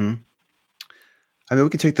 Mm-hmm. I mean, we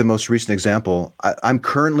can take the most recent example. I'm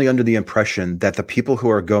currently under the impression that the people who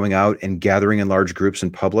are going out and gathering in large groups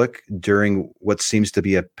in public during what seems to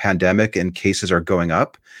be a pandemic and cases are going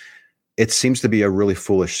up, it seems to be a really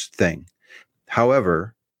foolish thing.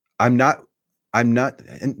 However, I'm not,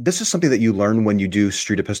 and this is something that you learn when you do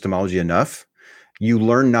street epistemology enough. You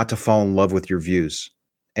learn not to fall in love with your views.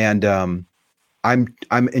 And I'm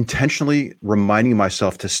intentionally reminding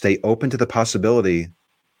myself to stay open to the possibility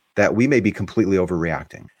that we may be completely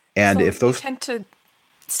overreacting. And so if those tend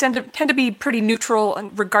to be pretty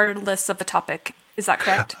neutral regardless of the topic, is that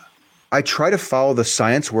correct? I try to follow the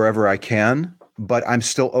science wherever I can, but I'm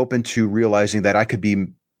still open to realizing that I could be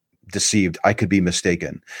deceived. I could be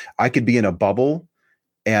mistaken. I could be in a bubble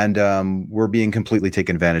and we're being completely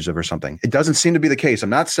taken advantage of or something. It doesn't seem to be the case. I'm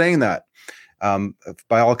not saying that.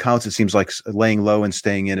 By all accounts, it seems like laying low and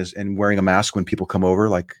staying in and wearing a mask when people come over,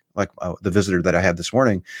 like the visitor that I had this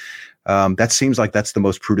morning. That seems like that's the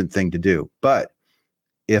most prudent thing to do. But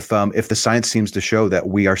if the science seems to show that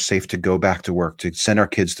we are safe to go back to work, to send our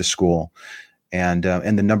kids to school, and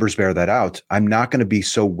the numbers bear that out, I'm not going to be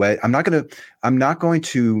so wet. The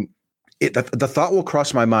thought will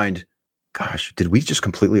cross my mind. Gosh, did we just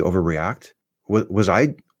completely overreact? Was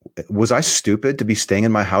I stupid to be staying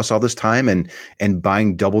in my house all this time and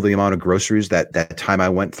buying double the amount of groceries that time I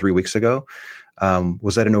went 3 weeks ago?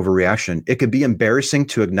 Was that an overreaction? It could be embarrassing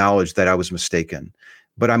to acknowledge that I was mistaken,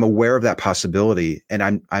 but I'm aware of that possibility,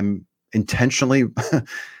 and I'm intentionally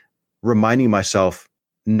reminding myself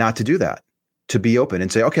not to do that, to be open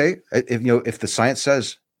and say, okay, if the science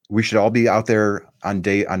says we should all be out there on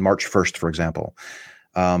March 1st, for example,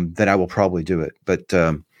 then I will probably do it.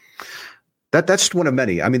 But that's one of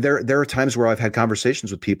many. I mean, there are times where I've had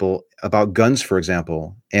conversations with people about guns, for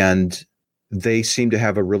example, and they seem to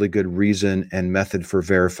have a really good reason and method for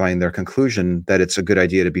verifying their conclusion that it's a good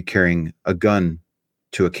idea to be carrying a gun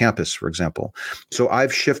to a campus, for example. So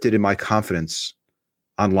I've shifted in my confidence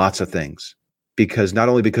on lots of things, not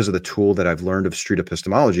only because of the tool that I've learned of street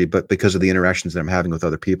epistemology, but because of the interactions that I'm having with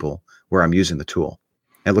other people where I'm using the tool.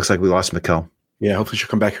 And it looks like we lost Mikkel. Yeah, hopefully she'll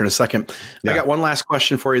come back here in a second. Yeah. I got one last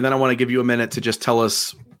question for you. Then I want to give you a minute to just tell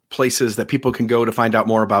us places that people can go to find out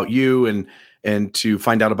more about you and to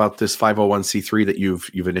find out about this 501c3 that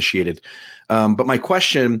you've initiated. But my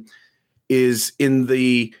question is and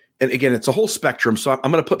again, it's a whole spectrum. So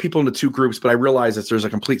I'm going to put people into two groups, but I realize that there's a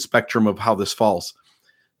complete spectrum of how this falls.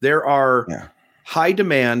 There are high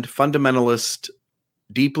demand, fundamentalist,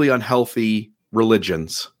 deeply unhealthy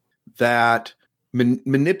religions that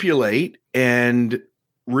manipulate and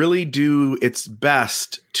really do its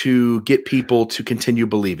best to get people to continue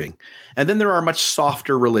believing. And then there are much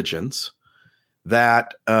softer religions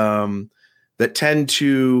that tend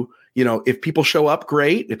to, if people show up,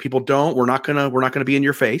 great. If people don't, we're not gonna be in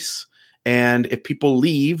your face. And if people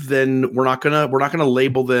leave, then we're not gonna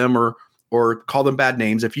label them or call them bad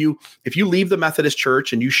names. If you leave the Methodist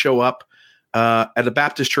church and you show up at a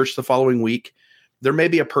Baptist church the following week, there may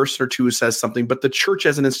be a person or two who says something, but the church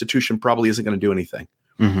as an institution probably isn't going to do anything.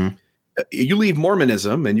 Mm-hmm. You leave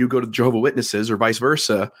Mormonism and you go to Jehovah's Witnesses or vice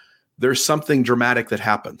versa, there's something dramatic that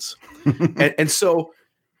happens. and so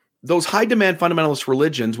those high demand fundamentalist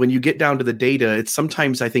religions, when you get down to the data, it's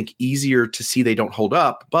sometimes, I think, easier to see they don't hold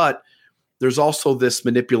up, but there's also this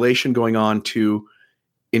manipulation going on to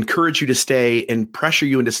encourage you to stay and pressure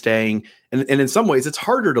you into staying. And in some ways it's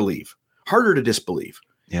harder to leave, harder to disbelieve.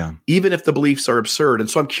 Yeah. Even if the beliefs are absurd. And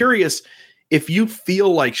so I'm curious if you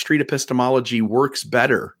feel like street epistemology works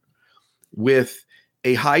better with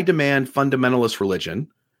a high demand fundamentalist religion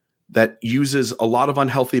that uses a lot of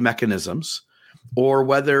unhealthy mechanisms, or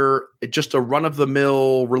whether it's just a run of the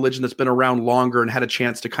mill religion that's been around longer and had a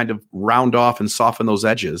chance to kind of round off and soften those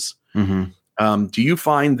edges. Mm-hmm. Do you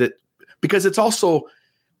find that, because it's also,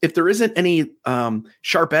 if there isn't any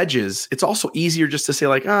sharp edges, it's also easier just to say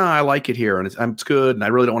like, I like it here and it's good and I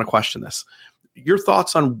really don't want to question this. Your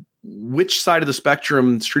thoughts on which side of the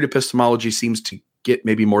spectrum street epistemology seems to get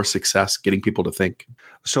maybe more success getting people to think?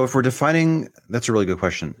 So if we're defining, that's a really good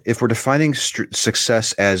question. If we're defining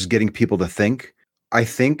success as getting people to think, I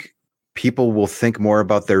think people will think more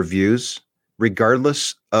about their views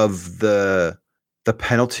regardless of the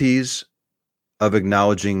penalties of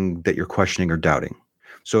acknowledging that you're questioning or doubting.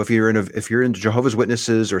 So if you're in Jehovah's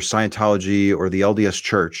Witnesses or Scientology or the LDS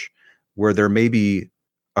Church, where there may be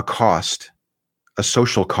a cost, a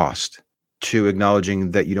social cost to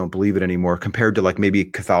acknowledging that you don't believe it anymore, compared to like maybe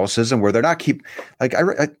Catholicism, where they're not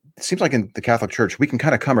it seems like in the Catholic Church, we can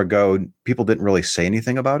kind of come or go. People didn't really say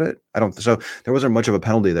anything about it. So there wasn't much of a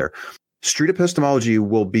penalty there. Street epistemology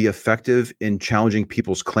will be effective in challenging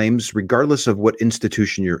people's claims, regardless of what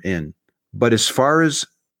institution you're in. But as far as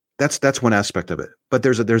that's one aspect of it. But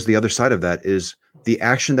there's the other side of that, is the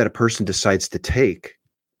action that a person decides to take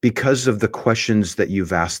because of the questions that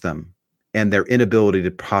you've asked them and their inability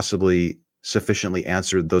to possibly sufficiently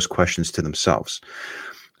answer those questions to themselves.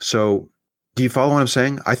 So do you follow what I'm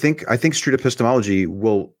saying? I think street epistemology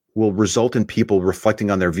will result in people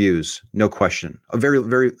reflecting on their views, no question. A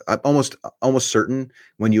very almost certain,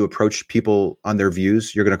 when you approach people on their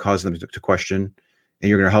views, you're going to cause them to question, and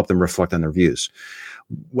you're going to help them reflect on their views.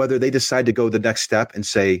 Whether they decide to go the next step and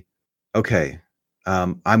say, okay,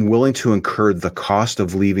 I'm willing to incur the cost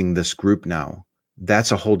of leaving this group now,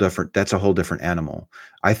 that's a whole different animal.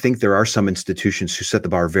 I think there are some institutions who set the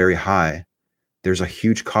bar very high. There's a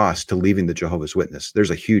huge cost to leaving the Jehovah's Witness. There's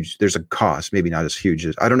a cost, maybe not as huge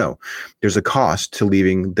as, I don't know. There's a cost to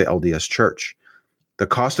leaving the LDS Church. The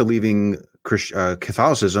cost of leaving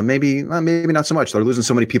Catholicism, maybe not so much. They're losing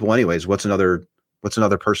so many people anyways. What's another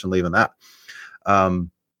person leaving that?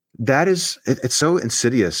 It's so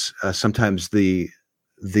insidious. Sometimes the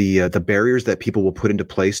barriers that people will put into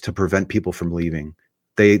place to prevent people from leaving.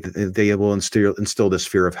 They will instill this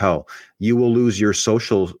fear of hell. You will lose your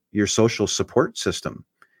social support system.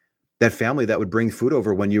 That family that would bring food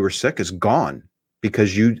over when you were sick is gone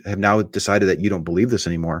because you have now decided that you don't believe this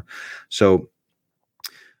anymore. So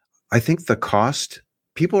I think the cost,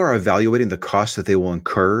 people are evaluating the cost that they will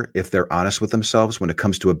incur if they're honest with themselves when it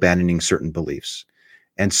comes to abandoning certain beliefs.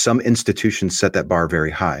 And some institutions set that bar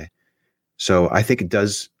very high. So I think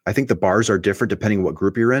the bars are different depending on what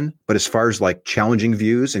group you're in. But as far as like challenging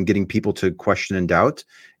views and getting people to question and doubt,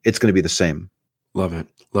 it's going to be the same. Love it.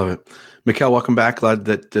 Mikkel, welcome back. Glad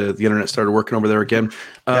that the internet started working over there again.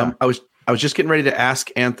 I was just getting ready to ask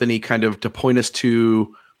Anthony kind of to point us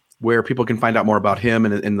to where people can find out more about him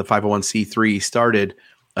and the 501c3 started.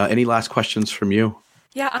 Any last questions from you?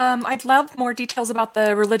 Yeah, I'd love more details about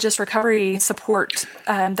the religious recovery support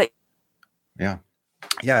that.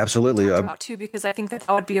 Yeah, absolutely. About too, because I think that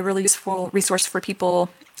would be a really useful resource for people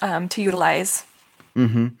to utilize.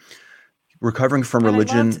 Mm-hmm. Recovering from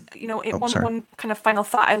religion. One kind of final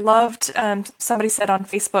thought. I loved, somebody said on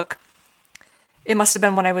Facebook, it must have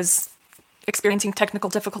been when I was experiencing technical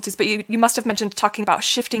difficulties, but you must have mentioned talking about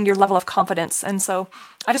shifting your level of confidence. And so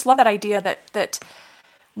I just love that idea that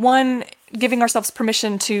one, giving ourselves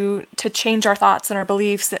permission to change our thoughts and our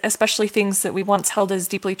beliefs, especially things that we once held as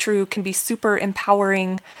deeply true, can be super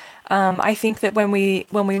empowering. I think that when we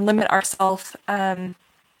limit ourselves,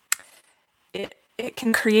 it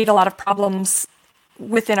can create a lot of problems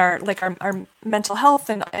within our mental health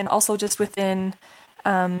and also just within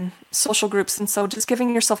social groups. And so just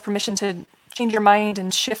giving yourself permission to change your mind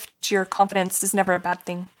and shift your confidence is never a bad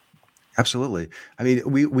thing. Absolutely. I mean,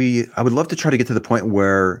 I would love to try to get to the point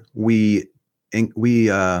where we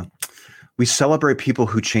celebrate people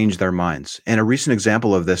who change their minds. And a recent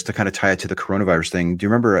example of this, to kind of tie it to the coronavirus thing. Do you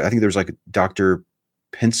remember? I think there was like Dr.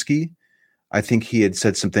 Pinsky. I think he had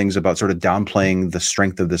said some things about sort of downplaying the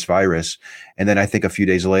strength of this virus. And then I think a few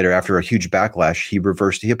days later, after a huge backlash,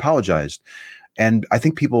 he apologized. And I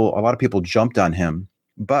think a lot of people jumped on him,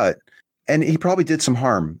 and he probably did some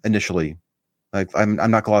harm initially. Like I'm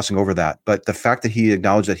not glossing over that, but the fact that he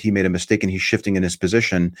acknowledged that he made a mistake and he's shifting in his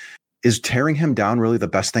position, is tearing him down really the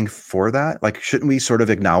best thing for that? Like, shouldn't we sort of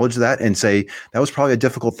acknowledge that and say that was probably a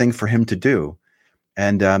difficult thing for him to do?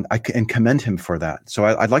 And I can commend him for that. So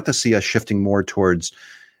I'd like to see us shifting more towards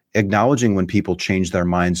acknowledging when people change their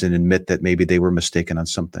minds and admit that maybe they were mistaken on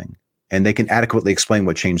something, and they can adequately explain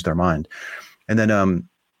what changed their mind. And then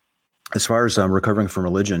as far as recovering from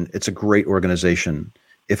religion, it's a great organization.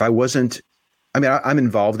 I'm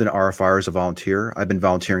involved in RFR as a volunteer. I've been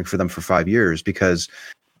volunteering for them for 5 years because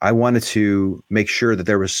I wanted to make sure that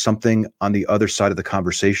there was something on the other side of the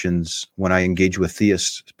conversations when I engage with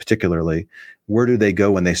theists, particularly. Where do they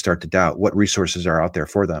go when they start to doubt? What resources are out there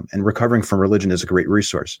for them? And recovering from religion is a great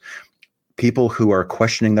resource. People who are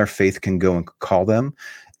questioning their faith can go and call them,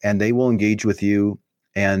 and they will engage with you.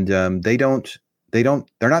 And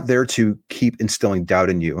they're not there to keep instilling doubt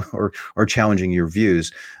in you or challenging your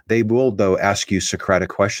views. They will, though, ask you Socratic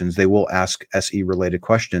questions. They will ask SE related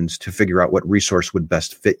questions to figure out what resource would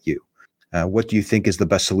best fit you. What do you think is the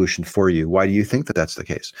best solution for you? Why do you think that that's the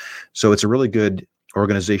case? So it's a really good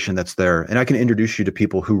organization that's there. And I can introduce you to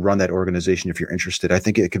people who run that organization if you're interested. I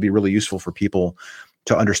think it could be really useful for people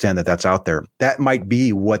to understand that that's out there. That might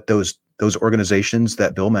be what those organizations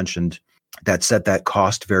that Bill mentioned that set that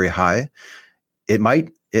cost very high, it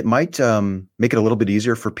might make it a little bit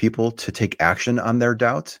easier for people to take action on their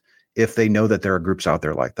doubt if they know that there are groups out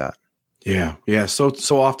there like that. Yeah. Yeah.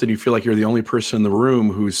 So often you feel like you're the only person in the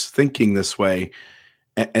room who's thinking this way,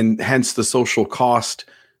 and hence the social cost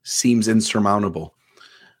seems insurmountable.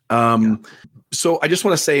 So I just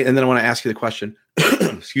want to say, and then I want to ask you the question,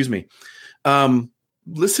 excuse me.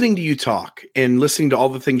 Listening to you talk and listening to all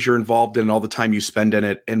the things you're involved in, all the time you spend in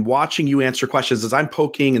it, and watching you answer questions as I'm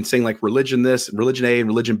poking and saying like religion this, religion A and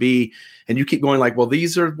religion B, and you keep going like, well,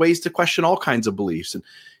 these are ways to question all kinds of beliefs. And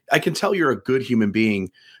I can tell you're a good human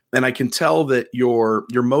being, and I can tell that your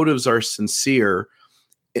motives are sincere.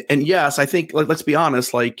 And yes, I think, let's be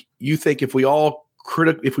honest, like you think if we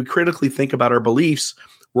critically think about our beliefs,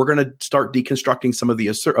 we're going to start deconstructing some of the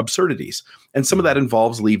absurdities, and some of that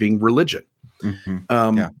involves leaving religion.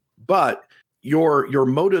 Mm-hmm. But your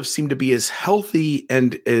motives seem to be as healthy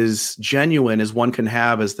and as genuine as one can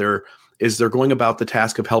have as they're going about the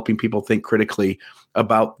task of helping people think critically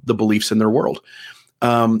about the beliefs in their world.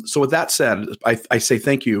 So with that said, I say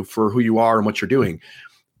thank you for who you are and what you're doing.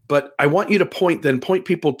 But I want you to point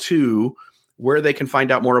people to where they can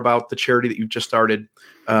find out more about the charity that you've just started,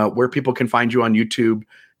 where people can find you on YouTube,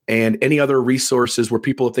 and any other resources where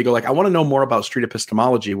people, if they go like, I want to know more about street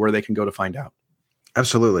epistemology, where they can go to find out.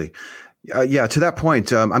 Absolutely. Yeah. To that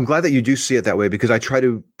point, I'm glad that you do see it that way, because I try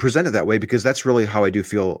to present it that way, because that's really how I do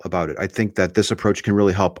feel about it. I think that this approach can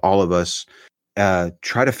really help all of us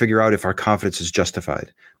try to figure out if our confidence is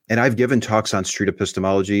justified. And I've given talks on street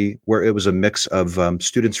epistemology where it was a mix of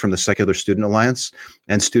students from the Secular Student Alliance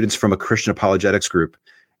and students from a Christian apologetics group.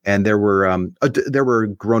 And there were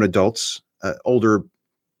grown adults, older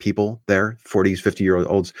people there, 40s,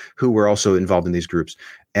 50-year-olds, who were also involved in these groups.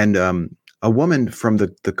 And a woman from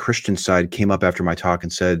the Christian side came up after my talk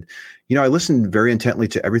and said, I listened very intently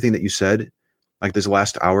to everything that you said, like this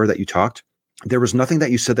last hour that you talked. There was nothing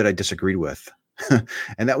that you said that I disagreed with.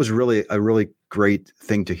 And that was really a really great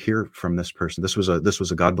thing to hear from this person. This was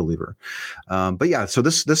a God believer. But yeah, so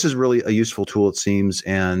this is really a useful tool, it seems.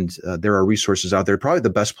 And there are resources out there. Probably the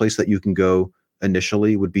best place that you can go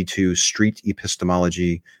initially would be to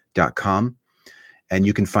streetepistemology.com. And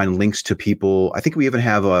you can find links to people. I think we even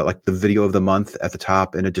have like the video of the month at the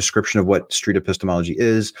top and a description of what street epistemology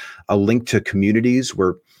is, a link to communities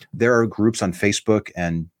where there are groups on Facebook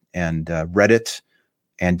and Reddit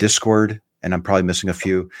and Discord, and I'm probably missing a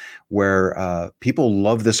few, where people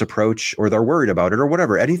love this approach, or they're worried about it, or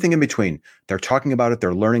whatever, anything in between. They're talking about it,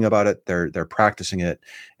 they're learning about it, they're practicing it,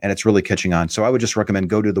 and it's really catching on. So I would just recommend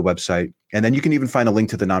go to the website, and then you can even find a link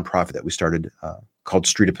to the nonprofit that we started called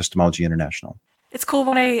Street Epistemology International. It's cool.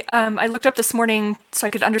 When I looked up this morning so I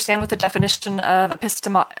could understand what the definition of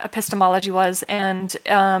epistemology was, and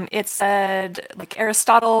it said like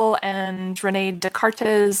Aristotle and Rene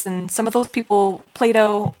Descartes and some of those people,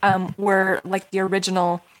 Plato, were like the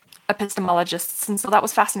original epistemologists, and so that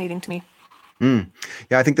was fascinating to me.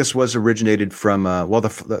 Yeah, I think this was originated from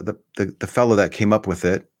the fellow that came up with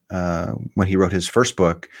it when he wrote his first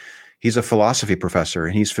book. He's a philosophy professor,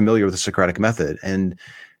 and he's familiar with the Socratic method, and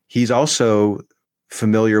he's also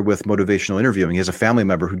familiar with motivational interviewing. He has a family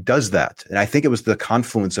member who does that. And I think it was the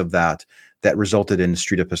confluence of that resulted in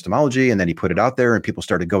street epistemology. And then he put it out there and people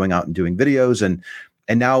started going out and doing videos. And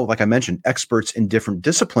now, like I mentioned, experts in different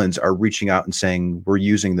disciplines are reaching out and saying, we're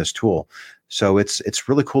using this tool. So it's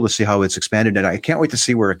really cool to see how it's expanded. And I can't wait to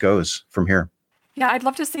see where it goes from here. Yeah, I'd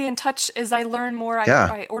love to stay in touch as I learn more.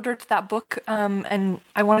 I ordered that book and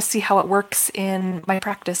I want to see how it works in my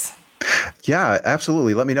practice. Yeah,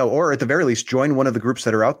 absolutely. Let me know. Or at the very least, join one of the groups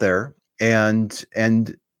that are out there and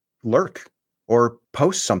lurk or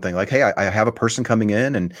post something like, hey, I have a person coming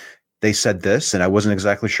in and they said this and I wasn't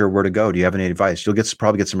exactly sure where to go. Do you have any advice? You'll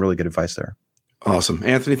probably get some really good advice there. Awesome.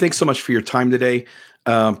 Anthony, thanks so much for your time today.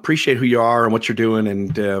 Appreciate who you are and what you're doing,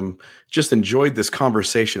 and just enjoyed this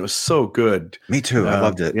conversation. It was so good. Me too. I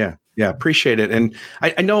loved it. Yeah, appreciate it. And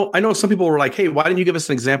I know some people were like, hey, why didn't you give us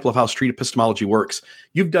an example of how street epistemology works?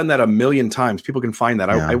 You've done that a million times. People can find that.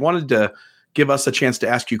 Yeah. I wanted to give us a chance to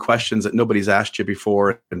ask you questions that nobody's asked you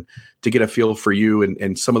before, and to get a feel for you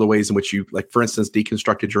and some of the ways in which you, like, for instance,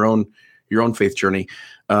 deconstructed your own faith journey.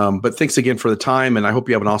 But thanks again for the time, and I hope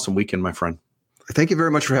you have an awesome weekend, my friend. Thank you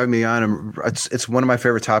very much for having me on. It's one of my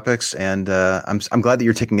favorite topics, and I'm glad that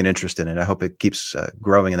you're taking an interest in it. I hope it keeps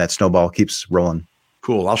growing and that snowball keeps rolling.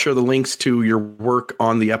 Cool. I'll share the links to your work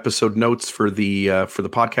on the episode notes for the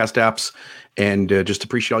podcast apps, and just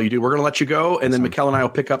appreciate all you do. We're going to let you go, and then Mikkel and I will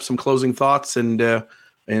pick up some closing thoughts and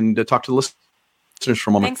talk to the listeners for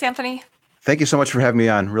a moment. Thanks, Anthony. Thank you so much for having me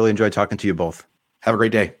on. Really enjoyed talking to you both. Have a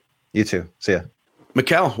great day. You too. See ya.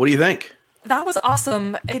 Mikkel, what do you think? That was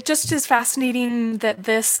awesome. It just is fascinating that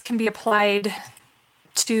this can be applied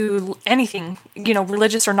to anything,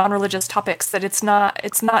 religious or non-religious topics, that it's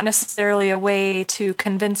not necessarily a way to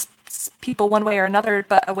convince people one way or another,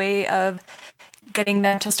 but a way of getting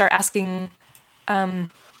them to start asking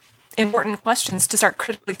important questions, to start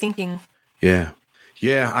critically thinking. Yeah.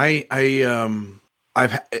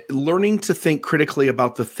 I've learning to think critically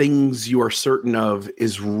about the things you are certain of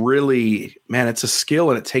is really, man, it's a skill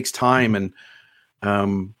and it takes time. And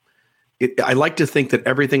I like to think that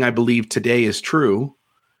everything I believe today is true.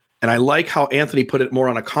 And I like how Anthony put it more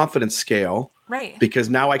on a confidence scale. Right. Because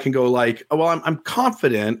now I can go like, oh, well, I'm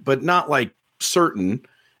confident, but not like certain.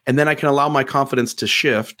 And then I can allow my confidence to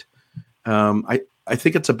shift. I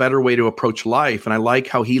think it's a better way to approach life. And I like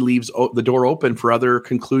how he leaves the door open for other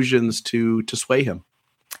conclusions to sway him.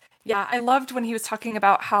 Yeah, I loved when he was talking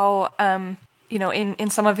about how, in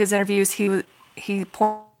some of his interviews, he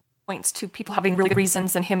points to people having really good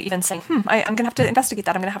reasons, and him even saying, I'm going to have to investigate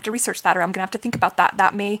that. I'm going to have to research that, or I'm going to have to think about that.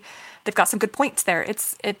 They've got some good points there.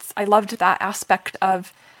 I loved that aspect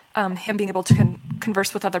of him being able to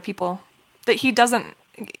converse with other people. That he doesn't,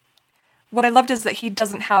 what I loved is that he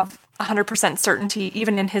doesn't have 100% certainty,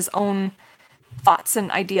 even in his own thoughts and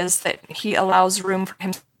ideas, that he allows room for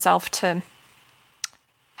himself to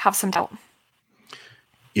have some doubt.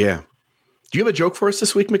 Yeah. Do you have a joke for us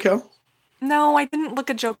this week, Mikkel? No, I didn't look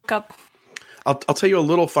a joke up. I'll tell you a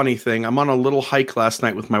little funny thing. I'm on a little hike last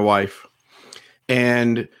night with my wife,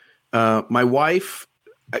 and my wife,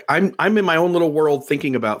 I'm in my own little world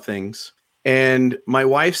thinking about things, and my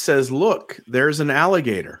wife says, "Look, there's an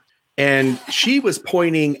alligator," and she was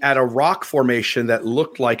pointing at a rock formation that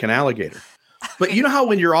looked like an alligator. But you know how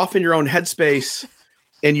when you're off in your own headspace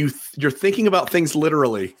and you're thinking about things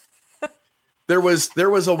literally. There was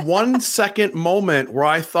a 1 second moment where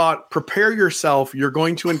I thought, prepare yourself, you're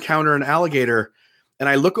going to encounter an alligator. And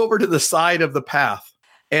I look over to the side of the path,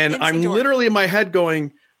 and I'm literally in my head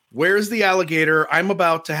going, where's the alligator? I'm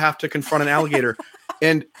about to have to confront an alligator.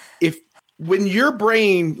 And when your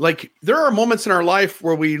brain, like, there are moments in our life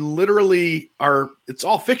where we literally are, it's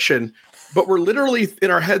all fiction, but we're literally in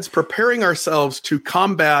our heads preparing ourselves to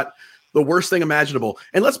combat the worst thing imaginable.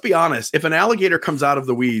 And let's be honest, if an alligator comes out of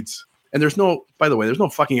the weeds, and by the way, there's no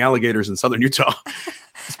fucking alligators in southern Utah,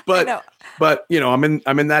 but I'm in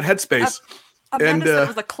that headspace. And it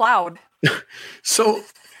was a cloud. So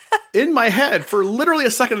in my head for literally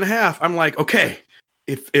a second and a half, I'm like, okay,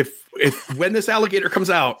 if when this alligator comes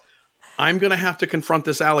out, I'm going to have to confront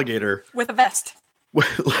this alligator with a vest.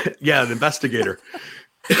 Yeah, an investigator.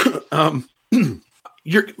 If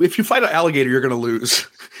you fight an alligator, you're going to lose.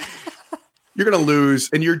 You're going to lose,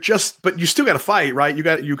 and but you still got to fight, right? You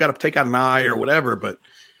got to take out an eye or whatever. But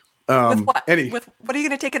with what? What are you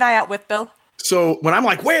going to take an eye out with, Bill? So when I'm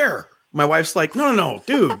like, where? My wife's like, no,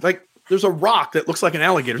 dude, like there's a rock that looks like an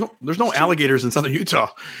alligator. There's no alligators in southern Utah.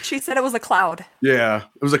 She said it was a cloud. Yeah,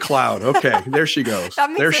 it was a cloud. Okay, there she goes. That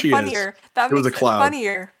makes there it she funnier. Is. That it was makes a cloud. It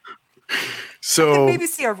funnier. So I can maybe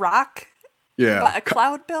see a rock. Yeah, but a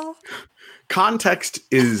cloud, Bill. Context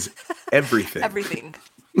is everything. Everything.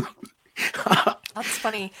 That's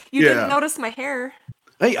funny. You didn't notice my hair.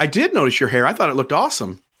 Hey, I did notice your hair. I thought it looked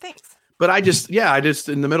awesome. Thanks. But I just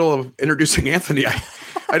in the middle of introducing Anthony,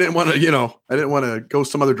 I didn't want to, go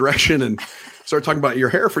some other direction and start talking about your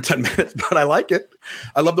hair for 10 minutes, but I like it.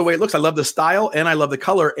 I love the way it looks. I love the style and I love the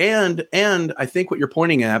color. And I think what you're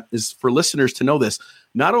pointing at is for listeners to know this.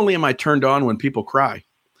 Not only am I turned on when people cry,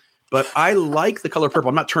 but I like the color purple.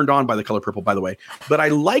 I'm not turned on by the color purple, by the way, but I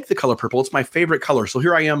like the color purple. It's my favorite color. So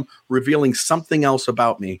here I am revealing something else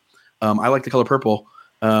about me. I like the color purple.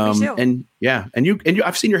 And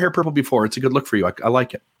I've seen your hair purple before. It's a good look for you. I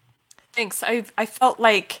like it. Thanks. I felt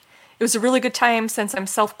like it was a really good time since I'm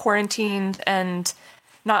self-quarantined and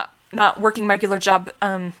not working my regular job.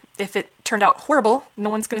 If it turned out horrible, no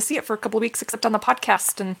one's going to see it for a couple of weeks except on the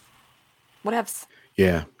podcast and whatevs.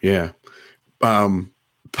 Yeah.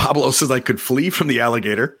 Pablo says I could flee from the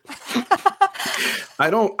alligator. I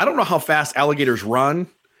don't know how fast alligators run.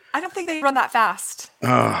 I don't think they run that fast.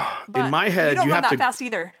 In my head, you have to fast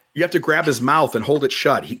either. You have to grab his mouth and hold it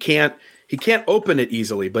shut. He can't open it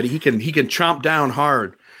easily, but he can chomp down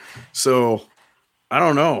hard. So I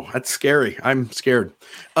don't know. That's scary. I'm scared.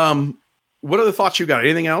 What other thoughts you got?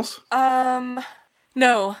 Anything else?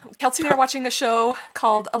 No. Kelsey and I are watching a show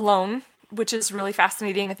called Alone, which is really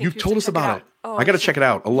fascinating. I think you've told us about it. Oh, I got to check it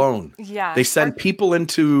out. Alone. Yeah. They send people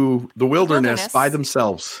into the wilderness by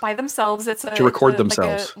themselves. It's to record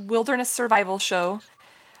themselves. Like a wilderness survival show.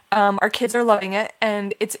 Our kids are loving it,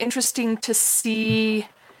 and it's interesting to see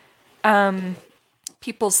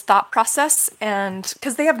people's thought process, and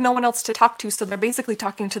because they have no one else to talk to, so they're basically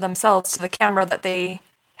talking to themselves, to the camera that they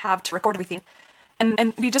have to record everything.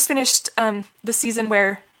 And we just finished the season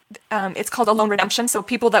where it's called Alone Redemption. So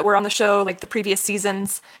people that were on the show like the previous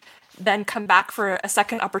seasons then come back for a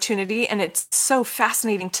second opportunity, and it's so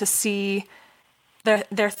fascinating to see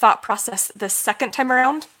their thought process the second time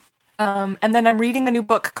around. And then I'm reading a new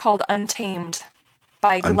book called Untamed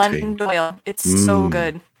by Glennon Doyle. It's so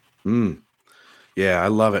good. Yeah, I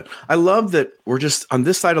love it. I love that we're just on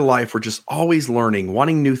this side of life. We're just always learning,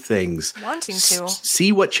 wanting new things, wanting to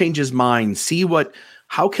see what changes minds,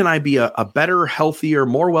 how can I be a better, healthier,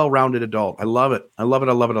 more well-rounded adult? I love it. I love it.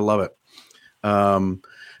 I love it. I love it.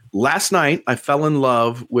 Last night, I fell in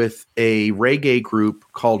love with a reggae group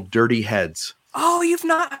called Dirty Heads. Oh, you've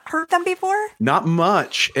not heard them before? Not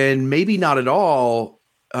much, and maybe not at all.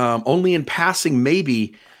 Only in passing,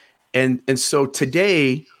 maybe. And so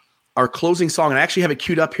today, our closing song, and I actually have it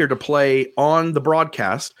queued up here to play on the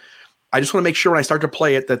broadcast. I just want to make sure when I start to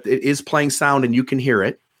play it that it is playing sound and you can hear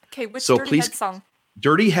it. Okay, which Dirty Heads song?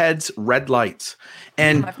 Dirty Heads, Red Lights.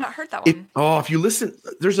 And I've not heard that one. If you listen,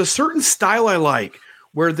 there's a certain style I like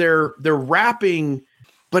where they're rapping,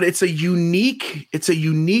 but it's a unique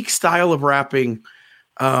style of rapping.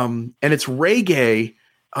 And it's reggae.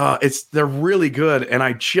 They're really good. And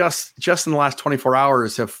I just in the last 24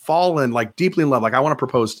 hours have fallen like deeply in love. Like I want to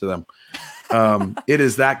propose to them. It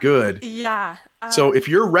is that good. Yeah. So if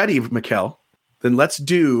you're ready, Mikkel, then let's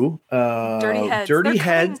do Dirty Heads. Dirty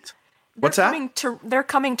Heads. What's that? They're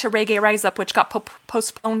coming to Reggae Rise Up, which got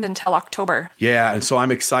postponed until October. Yeah, and so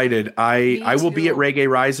I'm excited. I will be at Reggae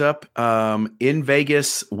Rise Up in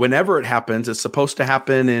Vegas whenever it happens. It's supposed to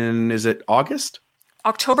happen is it August?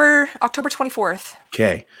 October 24th.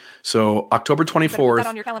 Okay, so October 24th. Put that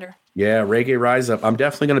on your calendar. Yeah, Reggae Rise Up. I'm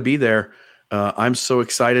definitely going to be there. I'm so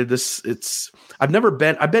excited. I've never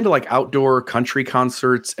been. I've been to like outdoor country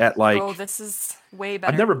concerts at like. Oh, this is way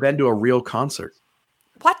better. I've never been to a real concert.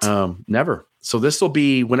 What? Never. So this will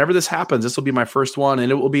be, whenever this happens, this will be my first one,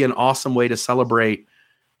 and it will be an awesome way to celebrate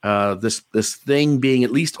this thing being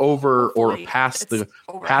at least over or past the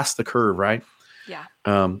curve, right? Yeah.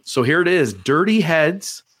 So here it is: Dirty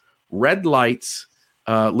Heads, Red Lights.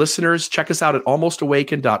 Listeners, check us out at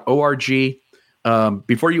almostawakened.org.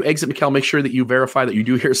 Before you exit, Mikkel, make sure that you verify that you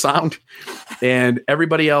do hear sound. And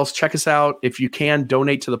everybody else, check us out. If you can,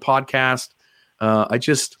 donate to the podcast. I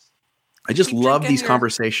just love these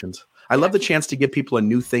conversations. I love the chance to give people a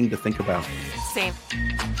new thing to think about. Same.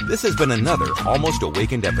 This has been another Almost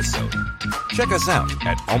Awakened episode. Check us out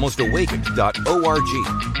at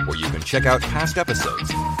almostawakened.org, where you can check out past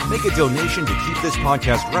episodes, make a donation to keep this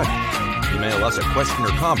podcast running, email us a question or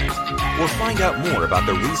comment, or find out more about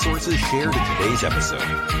the resources shared in today's episode.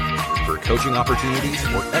 For coaching opportunities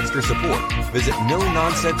or extra support, visit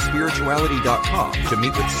NoNonsenseSpirituality.com to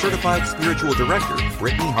meet with Certified Spiritual Director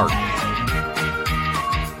Brittany Hartman.